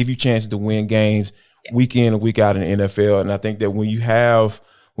give you chances to win games week in and week out in the NFL. And I think that when you have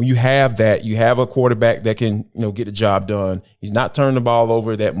that, you have a quarterback that can, get the job done. He's not turning the ball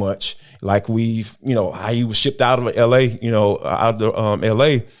over that much like how he was shipped out of LA, out of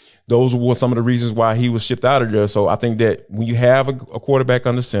LA. Those were some of the reasons why he was shipped out of there. So I think that when you have a quarterback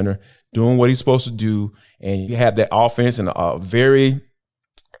under center doing what he's supposed to do, and you have that offense and a very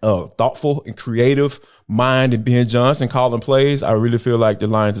thoughtful and creative mind in Ben Johnson calling plays, I really feel like the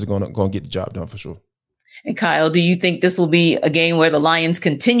Lions is going to get the job done for sure. And Kyle, do you think this will be a game where the Lions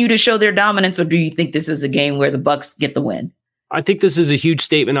continue to show their dominance, or do you think this is a game where the Bucs get the win? I think this is a huge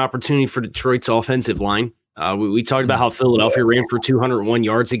statement opportunity for Detroit's offensive line. We talked about how Philadelphia ran for 201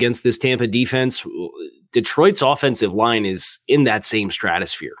 yards against this Tampa defense. Detroit's offensive line is in that same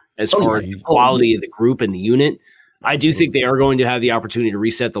stratosphere as far as the quality of the group and the unit. I do think they are going to have the opportunity to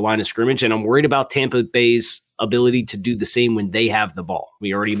reset the line of scrimmage, and I'm worried about Tampa Bay's ability to do the same when they have the ball.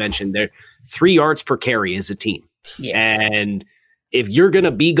 We already mentioned they're 3 yards per carry as a team. Yeah. And if you're going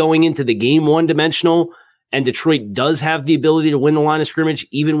to be going into the game one-dimensional, and Detroit does have the ability to win the line of scrimmage,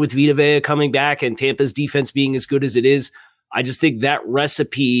 even with Vita Vea coming back and Tampa's defense being as good as it is, I just think that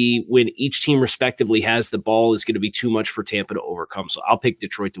recipe, when each team respectively has the ball, is going to be too much for Tampa to overcome. So I'll pick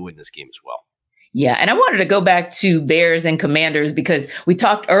Detroit to win this game as well. Yeah, and I wanted to go back to Bears and Commanders because we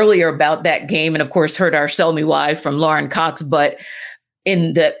talked earlier about that game and, of course, heard our Sell Me Why from Lauren Cox. But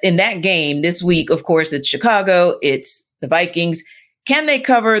in that game this week, of course, it's Chicago, it's the Vikings. Can they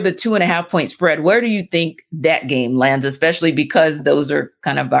cover the 2.5-point spread? Where do you think that game lands, especially because those are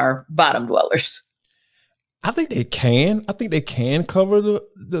kind of our bottom dwellers? I think they can. I think they can cover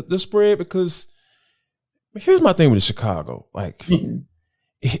the spread because here's my thing with Chicago. Like,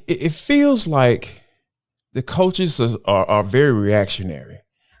 it feels like the coaches are very reactionary.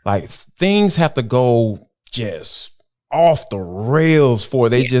 Like things have to go just off the rails for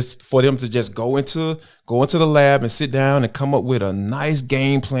them to just go into the lab and sit down and come up with a nice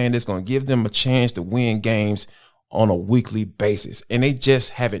game plan that's going to give them a chance to win games on a weekly basis. And they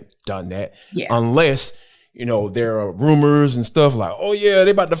just haven't done that unless, there are rumors and stuff like, oh yeah,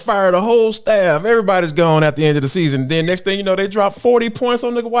 they about to fire the whole staff. Everybody's gone at the end of the season. Then next thing you know, they drop 40 points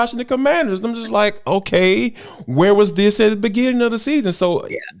on the Washington Commanders. I'm just like, okay, where was this at the beginning of the season? So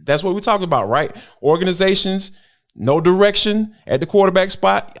that's what we're talking about, right? Organizations, no direction at the quarterback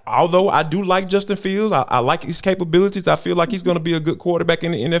spot. Although I do like Justin Fields. I like his capabilities. I feel like he's going to be a good quarterback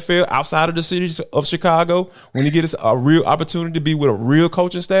in the NFL outside of the city of Chicago when he gets a real opportunity to be with a real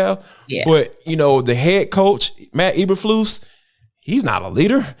coaching staff. Yeah. But, the head coach, Matt Eberflus, he's not a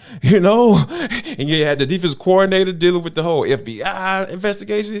leader, and you had the defensive coordinator dealing with the whole FBI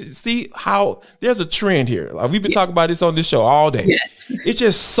investigation. See how there's a trend here. Like we've been talking about this on this show all day. Yes. It's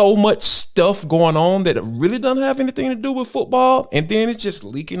just so much stuff going on that really doesn't have anything to do with football. And then it's just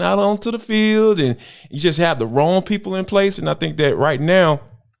leaking out onto the field and you just have the wrong people in place. And I think that right now,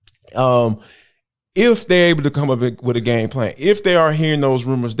 if they're able to come up with a game plan, if they are hearing those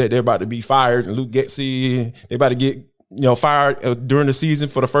rumors that they're about to be fired and Luke Getsy, they're about to get fired during the season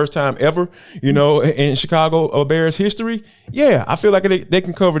for the first time ever, in Chicago Bears history. Yeah, I feel like they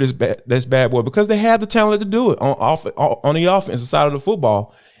can cover this bad boy because they have the talent to do it on the offensive side of the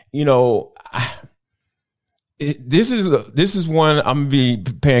football. This is one I'm gonna be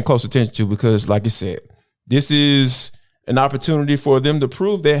paying close attention to because, like you said, this is an opportunity for them to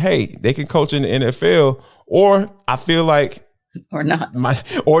prove that hey, they can coach in the NFL. Or I feel like. Or not.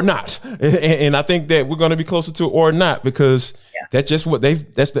 And I think that we're going to be closer to or not because that's just what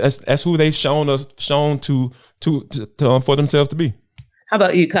that's who they've shown to for themselves to be. How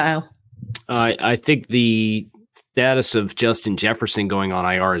about you, Kyle? I think the status of Justin Jefferson going on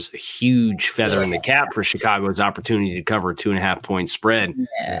IR is a huge feather in the cap for Chicago's opportunity to cover a 2.5-point spread.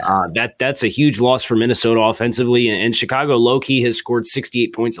 Yeah. That's a huge loss for Minnesota offensively, and Chicago low-key has scored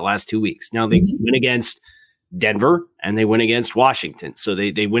 68 points the last 2 weeks. Now they win against Denver and they win against Washington, so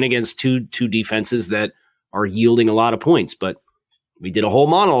they win against two defenses that are yielding a lot of points. But we did a whole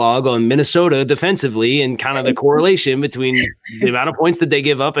monologue on Minnesota defensively and kind of the correlation between the amount of points that they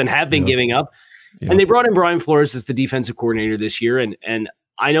give up and have been giving up. Yeah. And they brought in Brian Flores as the defensive coordinator this year. And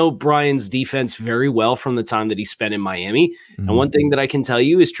I know Brian's defense very well from the time that he spent in Miami. Mm-hmm. And one thing that I can tell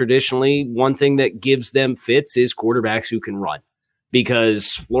you is traditionally one thing that gives them fits is quarterbacks who can run,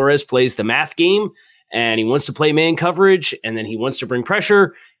 because Flores plays the math game and he wants to play man coverage and then he wants to bring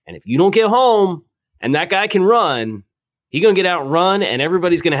pressure. And if you don't get home and that guy can run, he's going to get out and run, and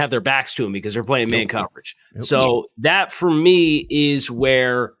everybody's going to have their backs to him because they're playing man coverage. So that, for me, is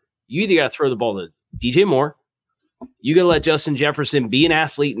where you either got to throw the ball to DJ Moore, you got to let Justin Jefferson be an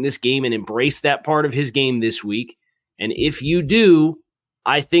athlete in this game and embrace that part of his game this week. And if you do,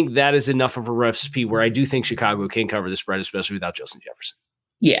 I think that is enough of a recipe where I do think Chicago can cover the spread, especially without Justin Jefferson.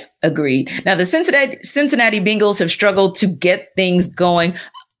 Yeah, agreed. Now, the Cincinnati Bengals have struggled to get things going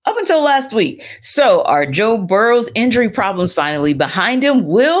up until last week. So are Joe Burrow's injury problems finally behind him?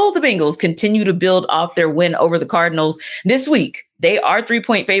 Will the Bengals continue to build off their win over the Cardinals this week? They are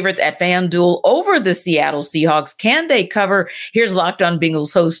 3-point favorites at FanDuel over the Seattle Seahawks. Can they cover? Here's Locked On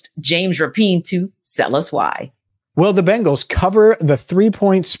Bengals host James Rapien to sell us why. Will the Bengals cover the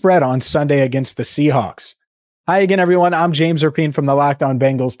 3-point spread on Sunday against the Seahawks? Hi again, everyone. I'm James Rapien from the Locked On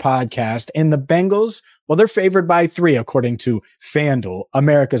Bengals podcast. And the Bengals, well, they're favored by 3, according to FanDuel,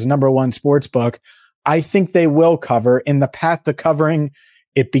 America's #1 sports book. I think they will cover. In the path to covering,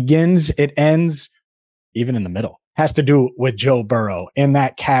 it begins, it ends, even in the middle. Has to do with Joe Burrow and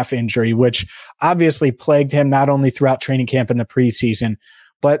that calf injury, which obviously plagued him not only throughout training camp in the preseason,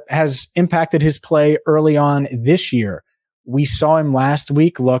 but has impacted his play early on this year. We saw him last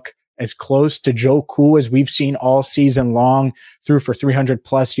week look as close to Joe Cool as we've seen all season long, threw for 300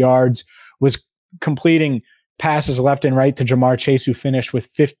 plus yards, was completing passes left and right to Jamar Chase, who finished with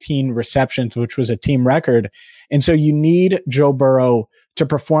 15 receptions, which was a team record. And so you need Joe Burrow to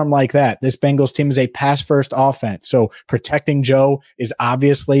perform like that. This Bengals team is a pass-first offense. So protecting Joe is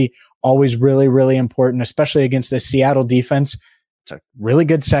obviously always really, really important, especially against the Seattle defense. It's a really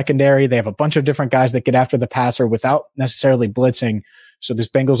good secondary. They have a bunch of different guys that get after the passer without necessarily blitzing. So this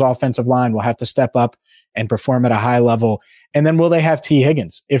Bengals offensive line will have to step up and perform at a high level. And then will they have T.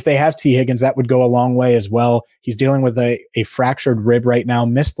 Higgins? If they have T. Higgins, that would go a long way as well. He's dealing with a fractured rib right now,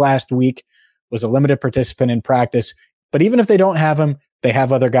 missed last week, was a limited participant in practice. But even if they don't have him, they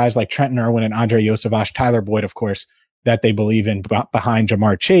have other guys like Trenton Irwin and Andre Yosevach, Tyler Boyd, of course, that they believe in behind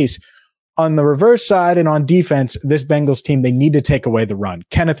Jamar Chase. On the reverse side and on defense, this Bengals team, they need to take away the run.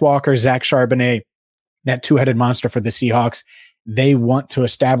 Kenneth Walker, Zach Charbonnet, that two-headed monster for the Seahawks, they want to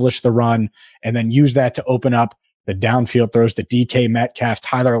establish the run and then use that to open up the downfield throws to DK Metcalf,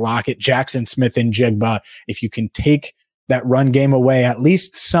 Tyler Lockett, Jackson Smith, and Jigba. If you can take that run game away, at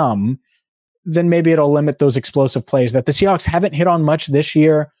least some, then maybe it'll limit those explosive plays that the Seahawks haven't hit on much this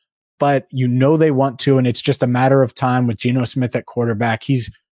year, but you know they want to, and it's just a matter of time with Geno Smith at quarterback.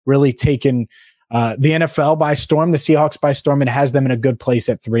 He's really taken the NFL by storm, the Seahawks by storm, and has them in a good place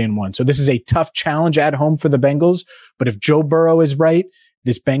at 3-1. So this is a tough challenge at home for the Bengals, but if Joe Burrow is right,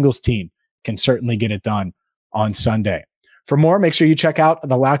 this Bengals team can certainly get it done on Sunday. For more, make sure you check out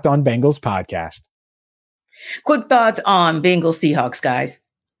the Locked On Bengals podcast. Quick thoughts on Bengals Seahawks, guys.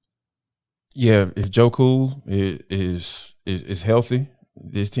 Yeah, if Joe Cool is healthy,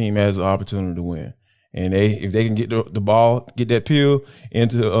 this team has an opportunity to win. And if they can get the ball, get that pill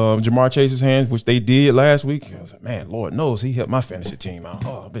into Jamar Chase's hands, which they did last week, I was like, man, Lord knows he helped my fantasy team out.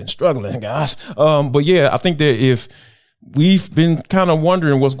 Oh, I've been struggling, guys. But yeah, I think that if we've been kind of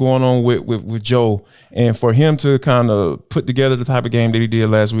wondering what's going on with Joe, and for him to kind of put together the type of game that he did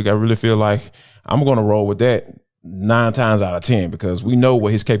last week, I really feel like I'm going to roll with that 9 times out of 10 because we know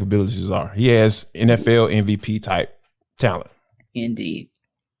what his capabilities are. He has NFL MVP type talent. Indeed.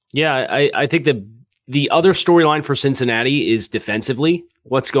 Yeah, I think that the other storyline for Cincinnati is defensively.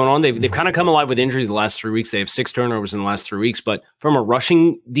 What's going on? They've kind of come alive with injuries the last 3 weeks. They have 6 turnovers in the last 3 weeks. But from a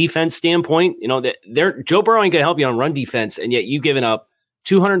rushing defense standpoint, you know, Joe Burrow ain't going to help you on run defense, and yet you've given up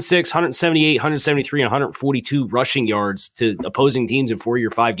 206, 178, 173, and 142 rushing yards to opposing teams in 4 of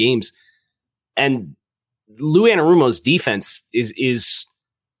your 5 games. And Lou Anarumo's defense is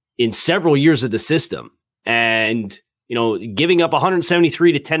in several years of the system. And you know, giving up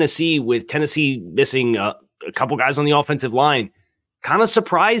 173 to Tennessee with Tennessee missing a couple guys on the offensive line, kind of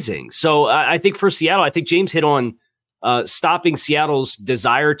surprising. So I think for Seattle, I think James hit on stopping Seattle's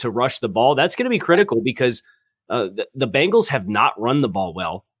desire to rush the ball. That's going to be critical because the Bengals have not run the ball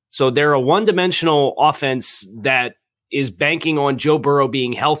well. So they're a one-dimensional offense that is banking on Joe Burrow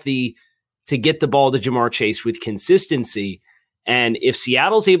being healthy to get the ball to Jamar Chase with consistency. And if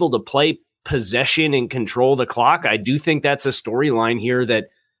Seattle's able to play possession and control the clock, I do think that's a storyline here that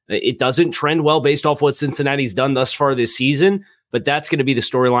it doesn't trend well based off what Cincinnati's done thus far this season, but that's going to be the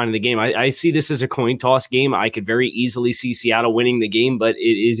storyline of the game. I see this as a coin toss game. I could very easily see Seattle winning the game, but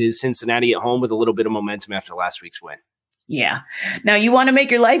it is Cincinnati at home with a little bit of momentum after last week's win. Yeah. Now, you want to make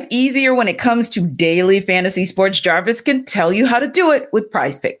your life easier when it comes to daily fantasy sports? Jarvis can tell you how to do it with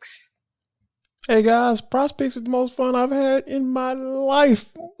Prize Picks. Hey guys, Prize Picks is the most fun I've had in my life.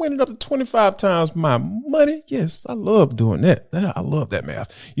 Winning up to 25 times my money. Yes, I love doing that. I love that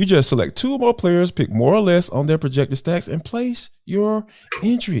math. You just select 2 or more players, pick more or less on their projected stacks, and place your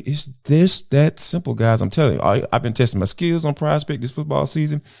entry. It's that simple, guys. I'm telling you, I've been testing my skills on Prize Pick this football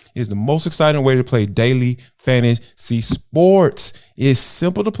season. It's the most exciting way to play daily fantasy sports. It's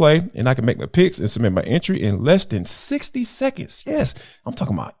simple to play, and I can make my picks and submit my entry in less than 60 seconds. Yes, I'm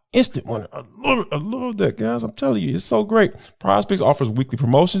talking about instant one. I love that, guys. I'm telling you, it's so great. Prize Picks offers weekly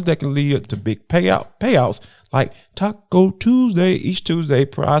promotions that can lead to big payouts like Taco Tuesday. Each Tuesday,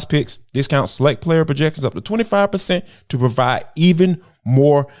 Prize Picks discounts select player projections up to 25% to provide even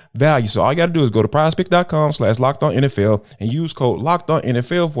more value. So all you got to do is go to prizepicks.com/LockedOnNFL and use code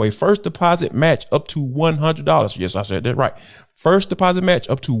LockedOnNFL for a first deposit match up to $100. Yes, I said that right. First deposit match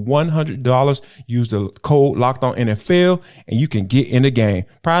up to $100. Use the code LockedOnNFL and you can get in the game.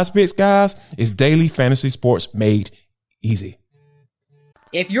 Prize Picks, guys, is daily fantasy sports made easy.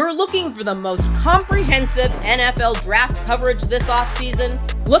 If you're looking for the most comprehensive NFL draft coverage this offseason,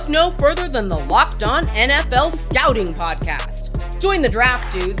 look no further than the Locked On NFL Scouting Podcast. Join the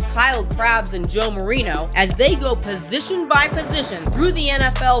draft dudes, Kyle Krabs and Joe Marino, as they go position by position through the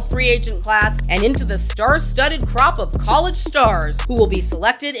NFL free agent class and into the star-studded crop of college stars who will be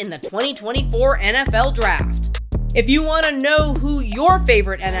selected in the 2024 NFL Draft. If you want to know who your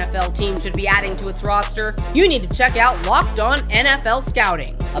favorite NFL team should be adding to its roster, you need to check out Locked On NFL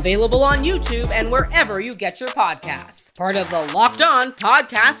Scouting, available on YouTube and wherever you get your podcasts. Part of the Locked On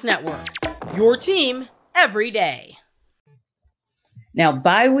Podcast Network, your team every day. Now,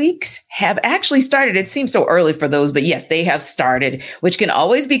 bye weeks have actually started. It seems so early for those, but yes, they have started, which can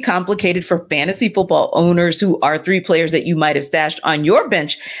always be complicated for fantasy football owners who are 3 players that you might have stashed on your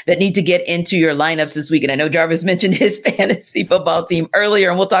bench that need to get into your lineups this week. And I know Jarvis mentioned his fantasy football team earlier,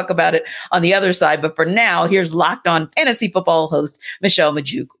 and we'll talk about it on the other side. But for now, here's Locked On Fantasy Football host Michelle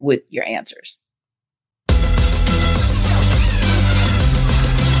Majuk with your answers.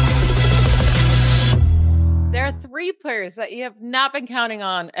 There are 3 players that you have not been counting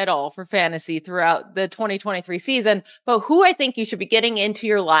on at all for fantasy throughout the 2023 season, but who I think you should be getting into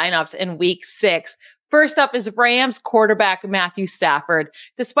your lineups in week 6. First up is Rams quarterback Matthew Stafford.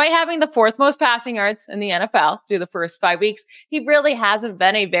 Despite having the 4th most passing yards in the NFL through the first 5 weeks, he really hasn't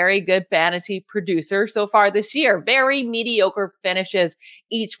been a very good fantasy producer so far this year. Very mediocre finishes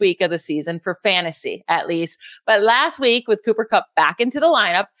each week of the season for fantasy, at least. But last week, with Cooper Kupp back into the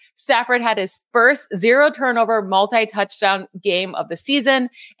lineup, Stafford had his first 0-turnover multi-touchdown game of the season,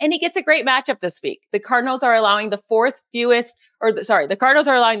 and he gets a great matchup this week. The Cardinals are allowing the 4th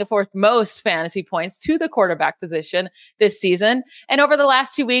most fantasy points to the quarterback position this season. And over the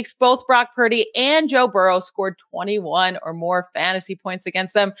last 2 weeks, both Brock Purdy and Joe Burrow scored 21 or more fantasy points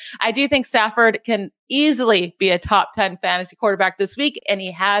against them. I do think Stafford can easily be a top 10 fantasy quarterback this week, and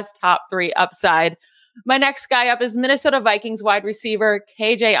he has top 3 upside. My next guy up is Minnesota Vikings wide receiver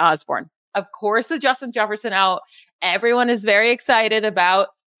KJ Osborne. Of course, with Justin Jefferson out, everyone is very excited about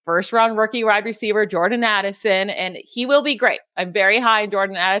first-round rookie wide receiver Jordan Addison, and he will be great. I'm very high in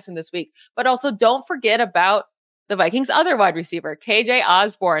Jordan Addison this week. But also don't forget about the Vikings' other wide receiver, KJ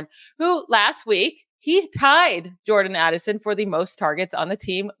Osborne, who last week, he tied Jordan Addison for the most targets on the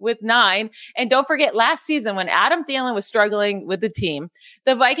team with 9. And don't forget, last season when Adam Thielen was struggling with the team,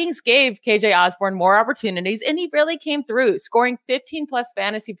 the Vikings gave KJ Osborne more opportunities, and he really came through, scoring 15-plus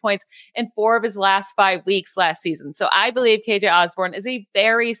fantasy points in 4 of his last 5 weeks last season. So I believe KJ Osborne is a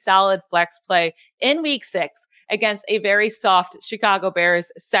very solid flex play in week 6 against a very soft Chicago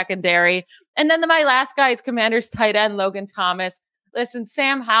Bears secondary. And then my last guy is Commanders tight end Logan Thomas. Listen,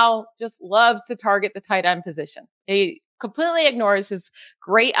 Sam Howell just loves to target the tight end position. He completely ignores his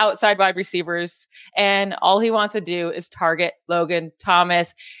great outside wide receivers, and all he wants to do is target Logan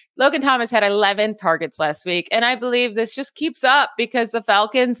Thomas. Logan Thomas had 11 targets last week, and I believe this just keeps up because the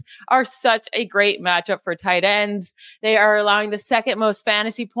Falcons are such a great matchup for tight ends. They are allowing the second most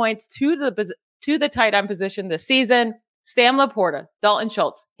fantasy points to the tight end position this season. Sam Laporta, Dalton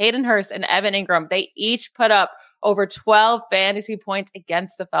Schultz, Hayden Hurst, and Evan Ingram, they each put up over 12 fantasy points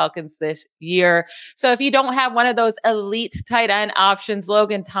against the Falcons this year. So if you don't have one of those elite tight end options,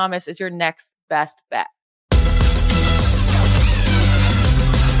 Logan Thomas is your next best bet.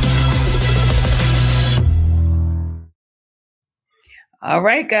 All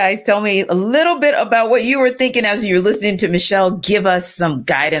right, guys, tell me a little bit about what you were thinking as you're listening to Michelle give us some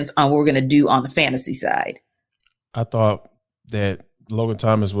guidance on what we're going to do on the fantasy side. I thought that Logan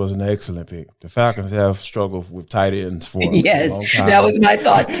Thomas was an excellent pick. The Falcons have struggled with tight ends for a long time. That was my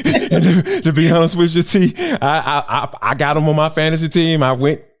thought. To be honest with you, T, I got him on my fantasy team. I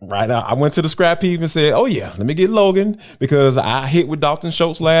went to the scrap heap and said, "Oh yeah, let me get Logan," because I hit with Dalton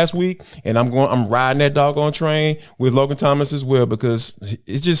Schultz last week, and I'm riding that doggone train with Logan Thomas as well because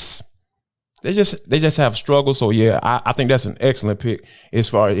it's just. They just have struggles. So yeah, I think that's an excellent pick as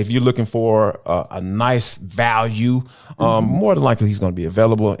far as if you're looking for a nice value. More than likely he's going to be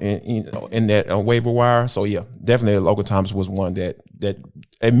available in that waiver wire. So yeah, definitely Logan Thomas was one that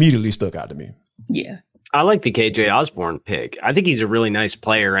immediately stuck out to me. Yeah. I like the KJ Osborne pick. I think he's a really nice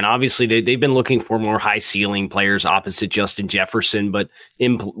player. And obviously they've been looking for more high ceiling players opposite Justin Jefferson. But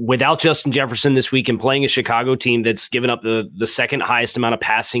without Justin Jefferson this week and playing a Chicago team that's given up the second highest amount of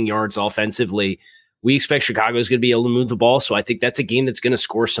passing yards offensively, we expect Chicago is going to be able to move the ball. So I think that's a game that's going to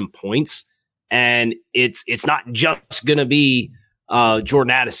score some points. And it's not just going to be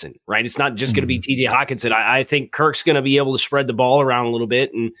Jordan Addison, right? It's not just going to be TJ Hawkinson. I think Kirk's going to be able to spread the ball around a little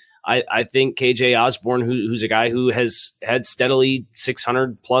bit. And I think KJ Osborne, who's a guy who has had steadily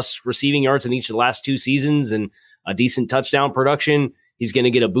 600 plus receiving yards in each of the last 2 seasons and a decent touchdown production, he's going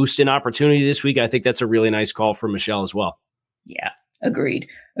to get a boost in opportunity this week. I think that's a really nice call for Michelle as well. Yeah, agreed.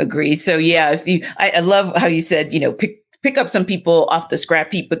 So yeah, I love how you said, pick up some people off the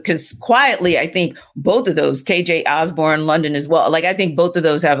scrap heap because quietly, I think both of those, KJ Osborne, London as well, I think both of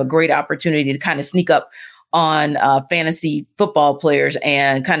those have a great opportunity to kind of sneak up on fantasy football players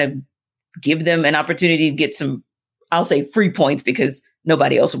and kind of give them an opportunity to get some, I'll say free points because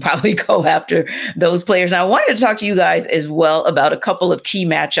nobody else will probably go after those players. Now, I wanted to talk to you guys as well about a couple of key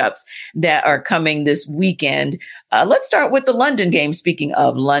matchups that are coming this weekend. Let's start with the London game. Speaking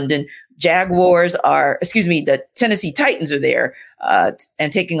of London, the Tennessee Titans are there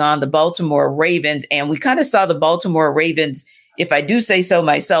and taking on the Baltimore Ravens. And we kind of saw the Baltimore Ravens, if I do say so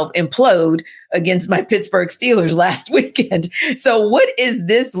myself, implode against my Pittsburgh Steelers last weekend. So what is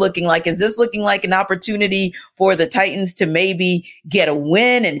this looking like? Is this looking like an opportunity for the Titans to maybe get a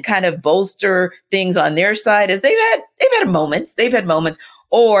win and kind of bolster things on their side as they've had moments,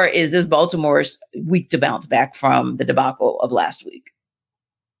 or is this Baltimore's week to bounce back from the debacle of last week?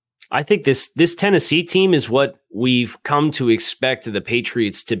 I think this Tennessee team is what we've come to expect the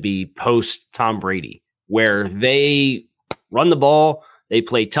Patriots to be post Tom Brady, where they run the ball, they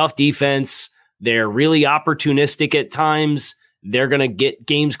play tough defense, they're really opportunistic at times. They're going to get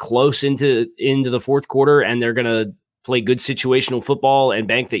games close into the fourth quarter, and they're going to play good situational football and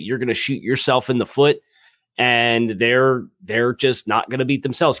bank that you're going to shoot yourself in the foot. And they're just not going to beat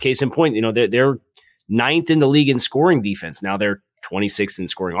themselves. Case in point, they're 9th in the league in scoring defense. Now they're 26th in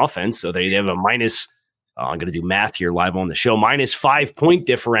scoring offense. So they have a minus, I'm going to do math here live on the show, minus 5 point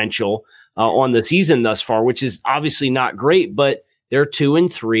differential on the season thus far, which is obviously not great, but they're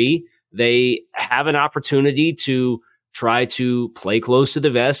 2-3. They have an opportunity to try to play close to the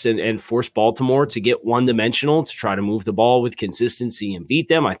vest and force Baltimore to get one-dimensional, to try to move the ball with consistency and beat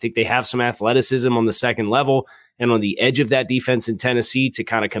them. I think they have some athleticism on the second level and on the edge of that defense in Tennessee to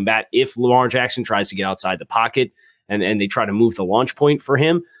kind of combat if Lamar Jackson tries to get outside the pocket and they try to move the launch point for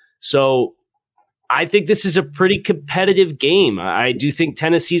him. So I think this is a pretty competitive game. I do think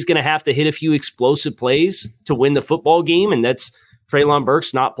Tennessee's going to have to hit a few explosive plays to win the football game, and that's Treylon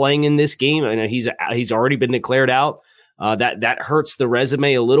Burks not playing in this game. I know he's already been declared out. That hurts the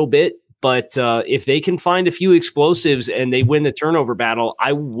resume a little bit, but if they can find a few explosives and they win the turnover battle,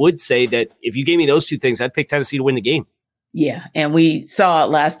 I would say that if you gave me those two things, I'd pick Tennessee to win the game. Yeah, and we saw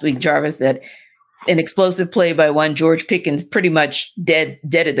last week, Jarvis, that an explosive play by one George Pickens pretty much deaded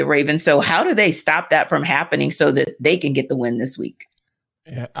the Ravens. So how do they stop that from happening so that they can get the win this week?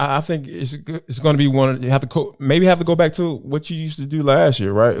 Yeah, I think it's going to be one. You have to maybe have to go back to what you used to do last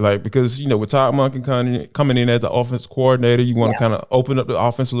year, right? Like, because with Todd Monken coming in as the offense coordinator, you want to kind of open up the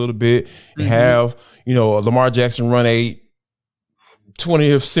offense a little bit and have Lamar Jackson run a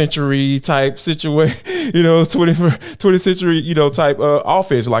 20th century type situation, 20th century, type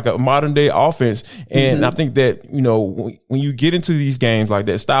offense, like a modern day offense. And I think that, when you get into these games like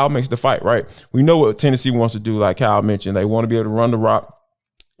that, style makes the fight, right? We know what Tennessee wants to do, like Kyle mentioned. They want to be able to run the rock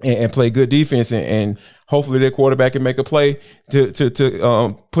and play good defense, and hopefully their quarterback can make a play to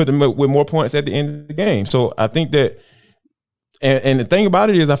put them with more points at the end of the game. So I think that, and the thing about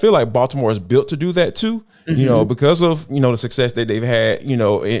it is, I feel like Baltimore is built to do that too. Because of the success that they've had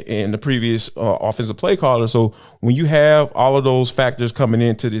in the previous offensive play caller. So when you have all of those factors coming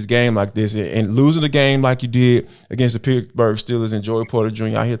into this game like this, and losing the game like you did against the Pittsburgh Steelers, and Joey Porter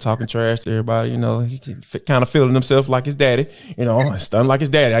Jr. out here talking trash to everybody, he kind of feeling himself like his daddy, stunned like his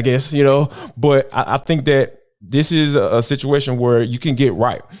daddy, I guess, But I think that this is a situation where you can get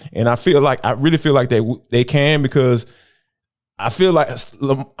right, and I really feel like they can, because I feel like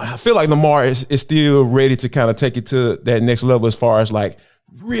Lamar is still ready to kind of take it to that next level as far as like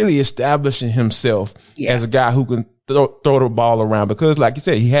really establishing himself as a guy who can throw the ball around, because like you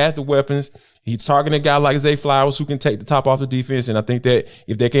said, he has the weapons. He's targeting a guy like Zay Flowers who can take the top off the defense. And I think that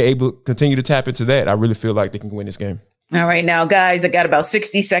if they can continue to tap into that, I really feel like they can win this game. All right, now, guys, I got about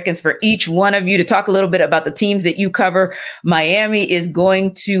 60 seconds for each one of you to talk a little bit about the teams that you cover. Miami is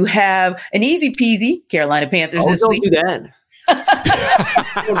going to have an easy peasy Carolina Panthers this week. Don't do that.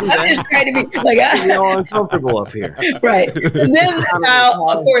 I'm just trying to be like uncomfortable up here, right? And then,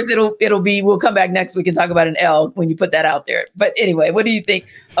 of course, we'll come back next week and talk about an L when you put that out there. But anyway, what do you think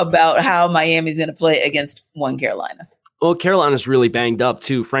about how Miami's going to play against Carolina? Well, Carolina's really banged up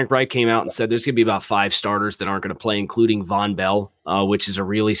too. Frank Reich came out and said there's going to be about 5 starters that aren't going to play, including Von Bell, which is a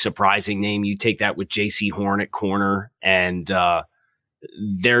really surprising name. You take that with J.C. Horn at corner, and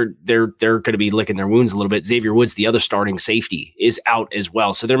they're going to be licking their wounds a little bit. Xavier Woods, the other starting safety, is out as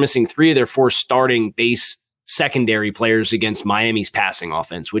well. So they're missing 3 of their 4 starting base secondary players against Miami's passing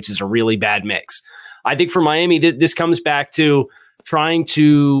offense, which is a really bad mix. I think for Miami, this comes back to trying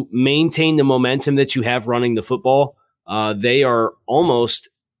to maintain the momentum that you have running the football. They are almost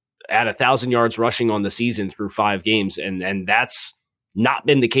at 1,000 yards rushing on the season through 5 games. And that's not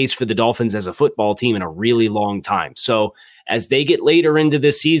been the case for the Dolphins as a football team in a really long time. So as they get later into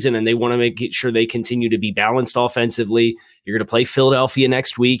this season and they want to make sure they continue to be balanced offensively, you're going to play Philadelphia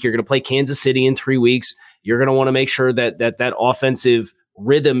next week. You're going to play Kansas City in 3 weeks. You're going to want to make sure that offensive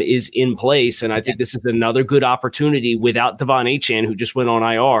rhythm is in place. And I think this is another good opportunity without Devon Achane, who just went on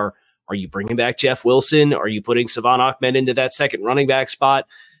IR. Are you bringing back Jeff Wilson? Are you putting Savon Ahmed into that second running back spot?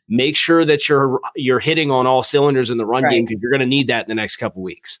 Make sure that you're hitting on all cylinders in the run game, because you're going to need that in the next couple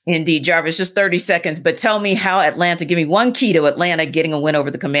weeks. Indeed, Jarvis, just 30 seconds. But tell me give me one key to Atlanta getting a win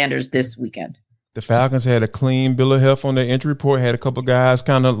over the Commanders this weekend. The Falcons had a clean bill of health on their injury report, had a couple of guys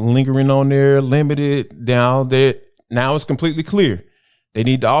kind of lingering on there, limited down. Now it's completely clear. They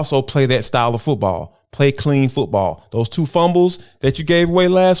need to also play that style of football, play clean football. Those 2 fumbles that you gave away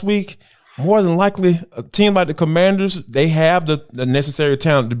last week, more than likely, a team like the Commanders, they have the necessary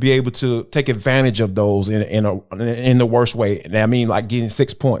talent to be able to take advantage of those in the worst way. And I mean, like getting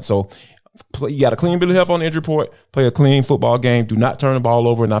 6 points. So you got a clean bill of health on the injury report, play a clean football game, do not turn the ball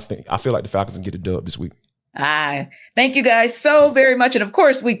over, and I feel like the Falcons can get a dub this week. Thank you guys so very much. And of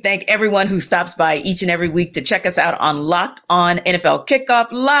course, we thank everyone who stops by each and every week to check us out on Locked On NFL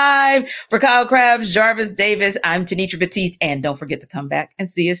Kickoff Live. For Kyle Krabs, Jarvis Davis, I'm Tenitra Batiste, and don't forget to come back and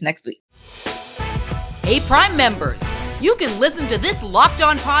see us next week. Hey, Prime members, you can listen to this Locked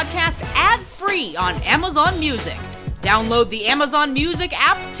On podcast ad-free on Amazon Music. Download the Amazon Music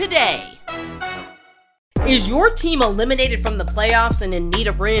app today. Is your team eliminated from the playoffs and in need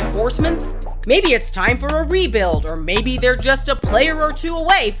of reinforcements? Maybe it's time for a rebuild, or maybe they're just a player or 2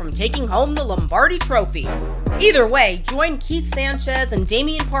 away from taking home the Lombardi Trophy. Either way, join Keith Sanchez and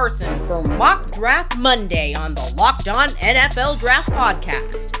Damian Parson for Mock Draft Monday on the Locked On NFL Draft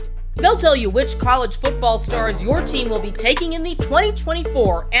Podcast. They'll tell you which college football stars your team will be taking in the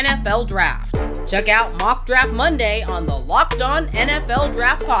 2024 NFL Draft. Check out Mock Draft Monday on the Locked On NFL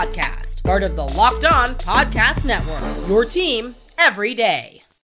Draft Podcast, part of the Locked On Podcast Network. Your team every day.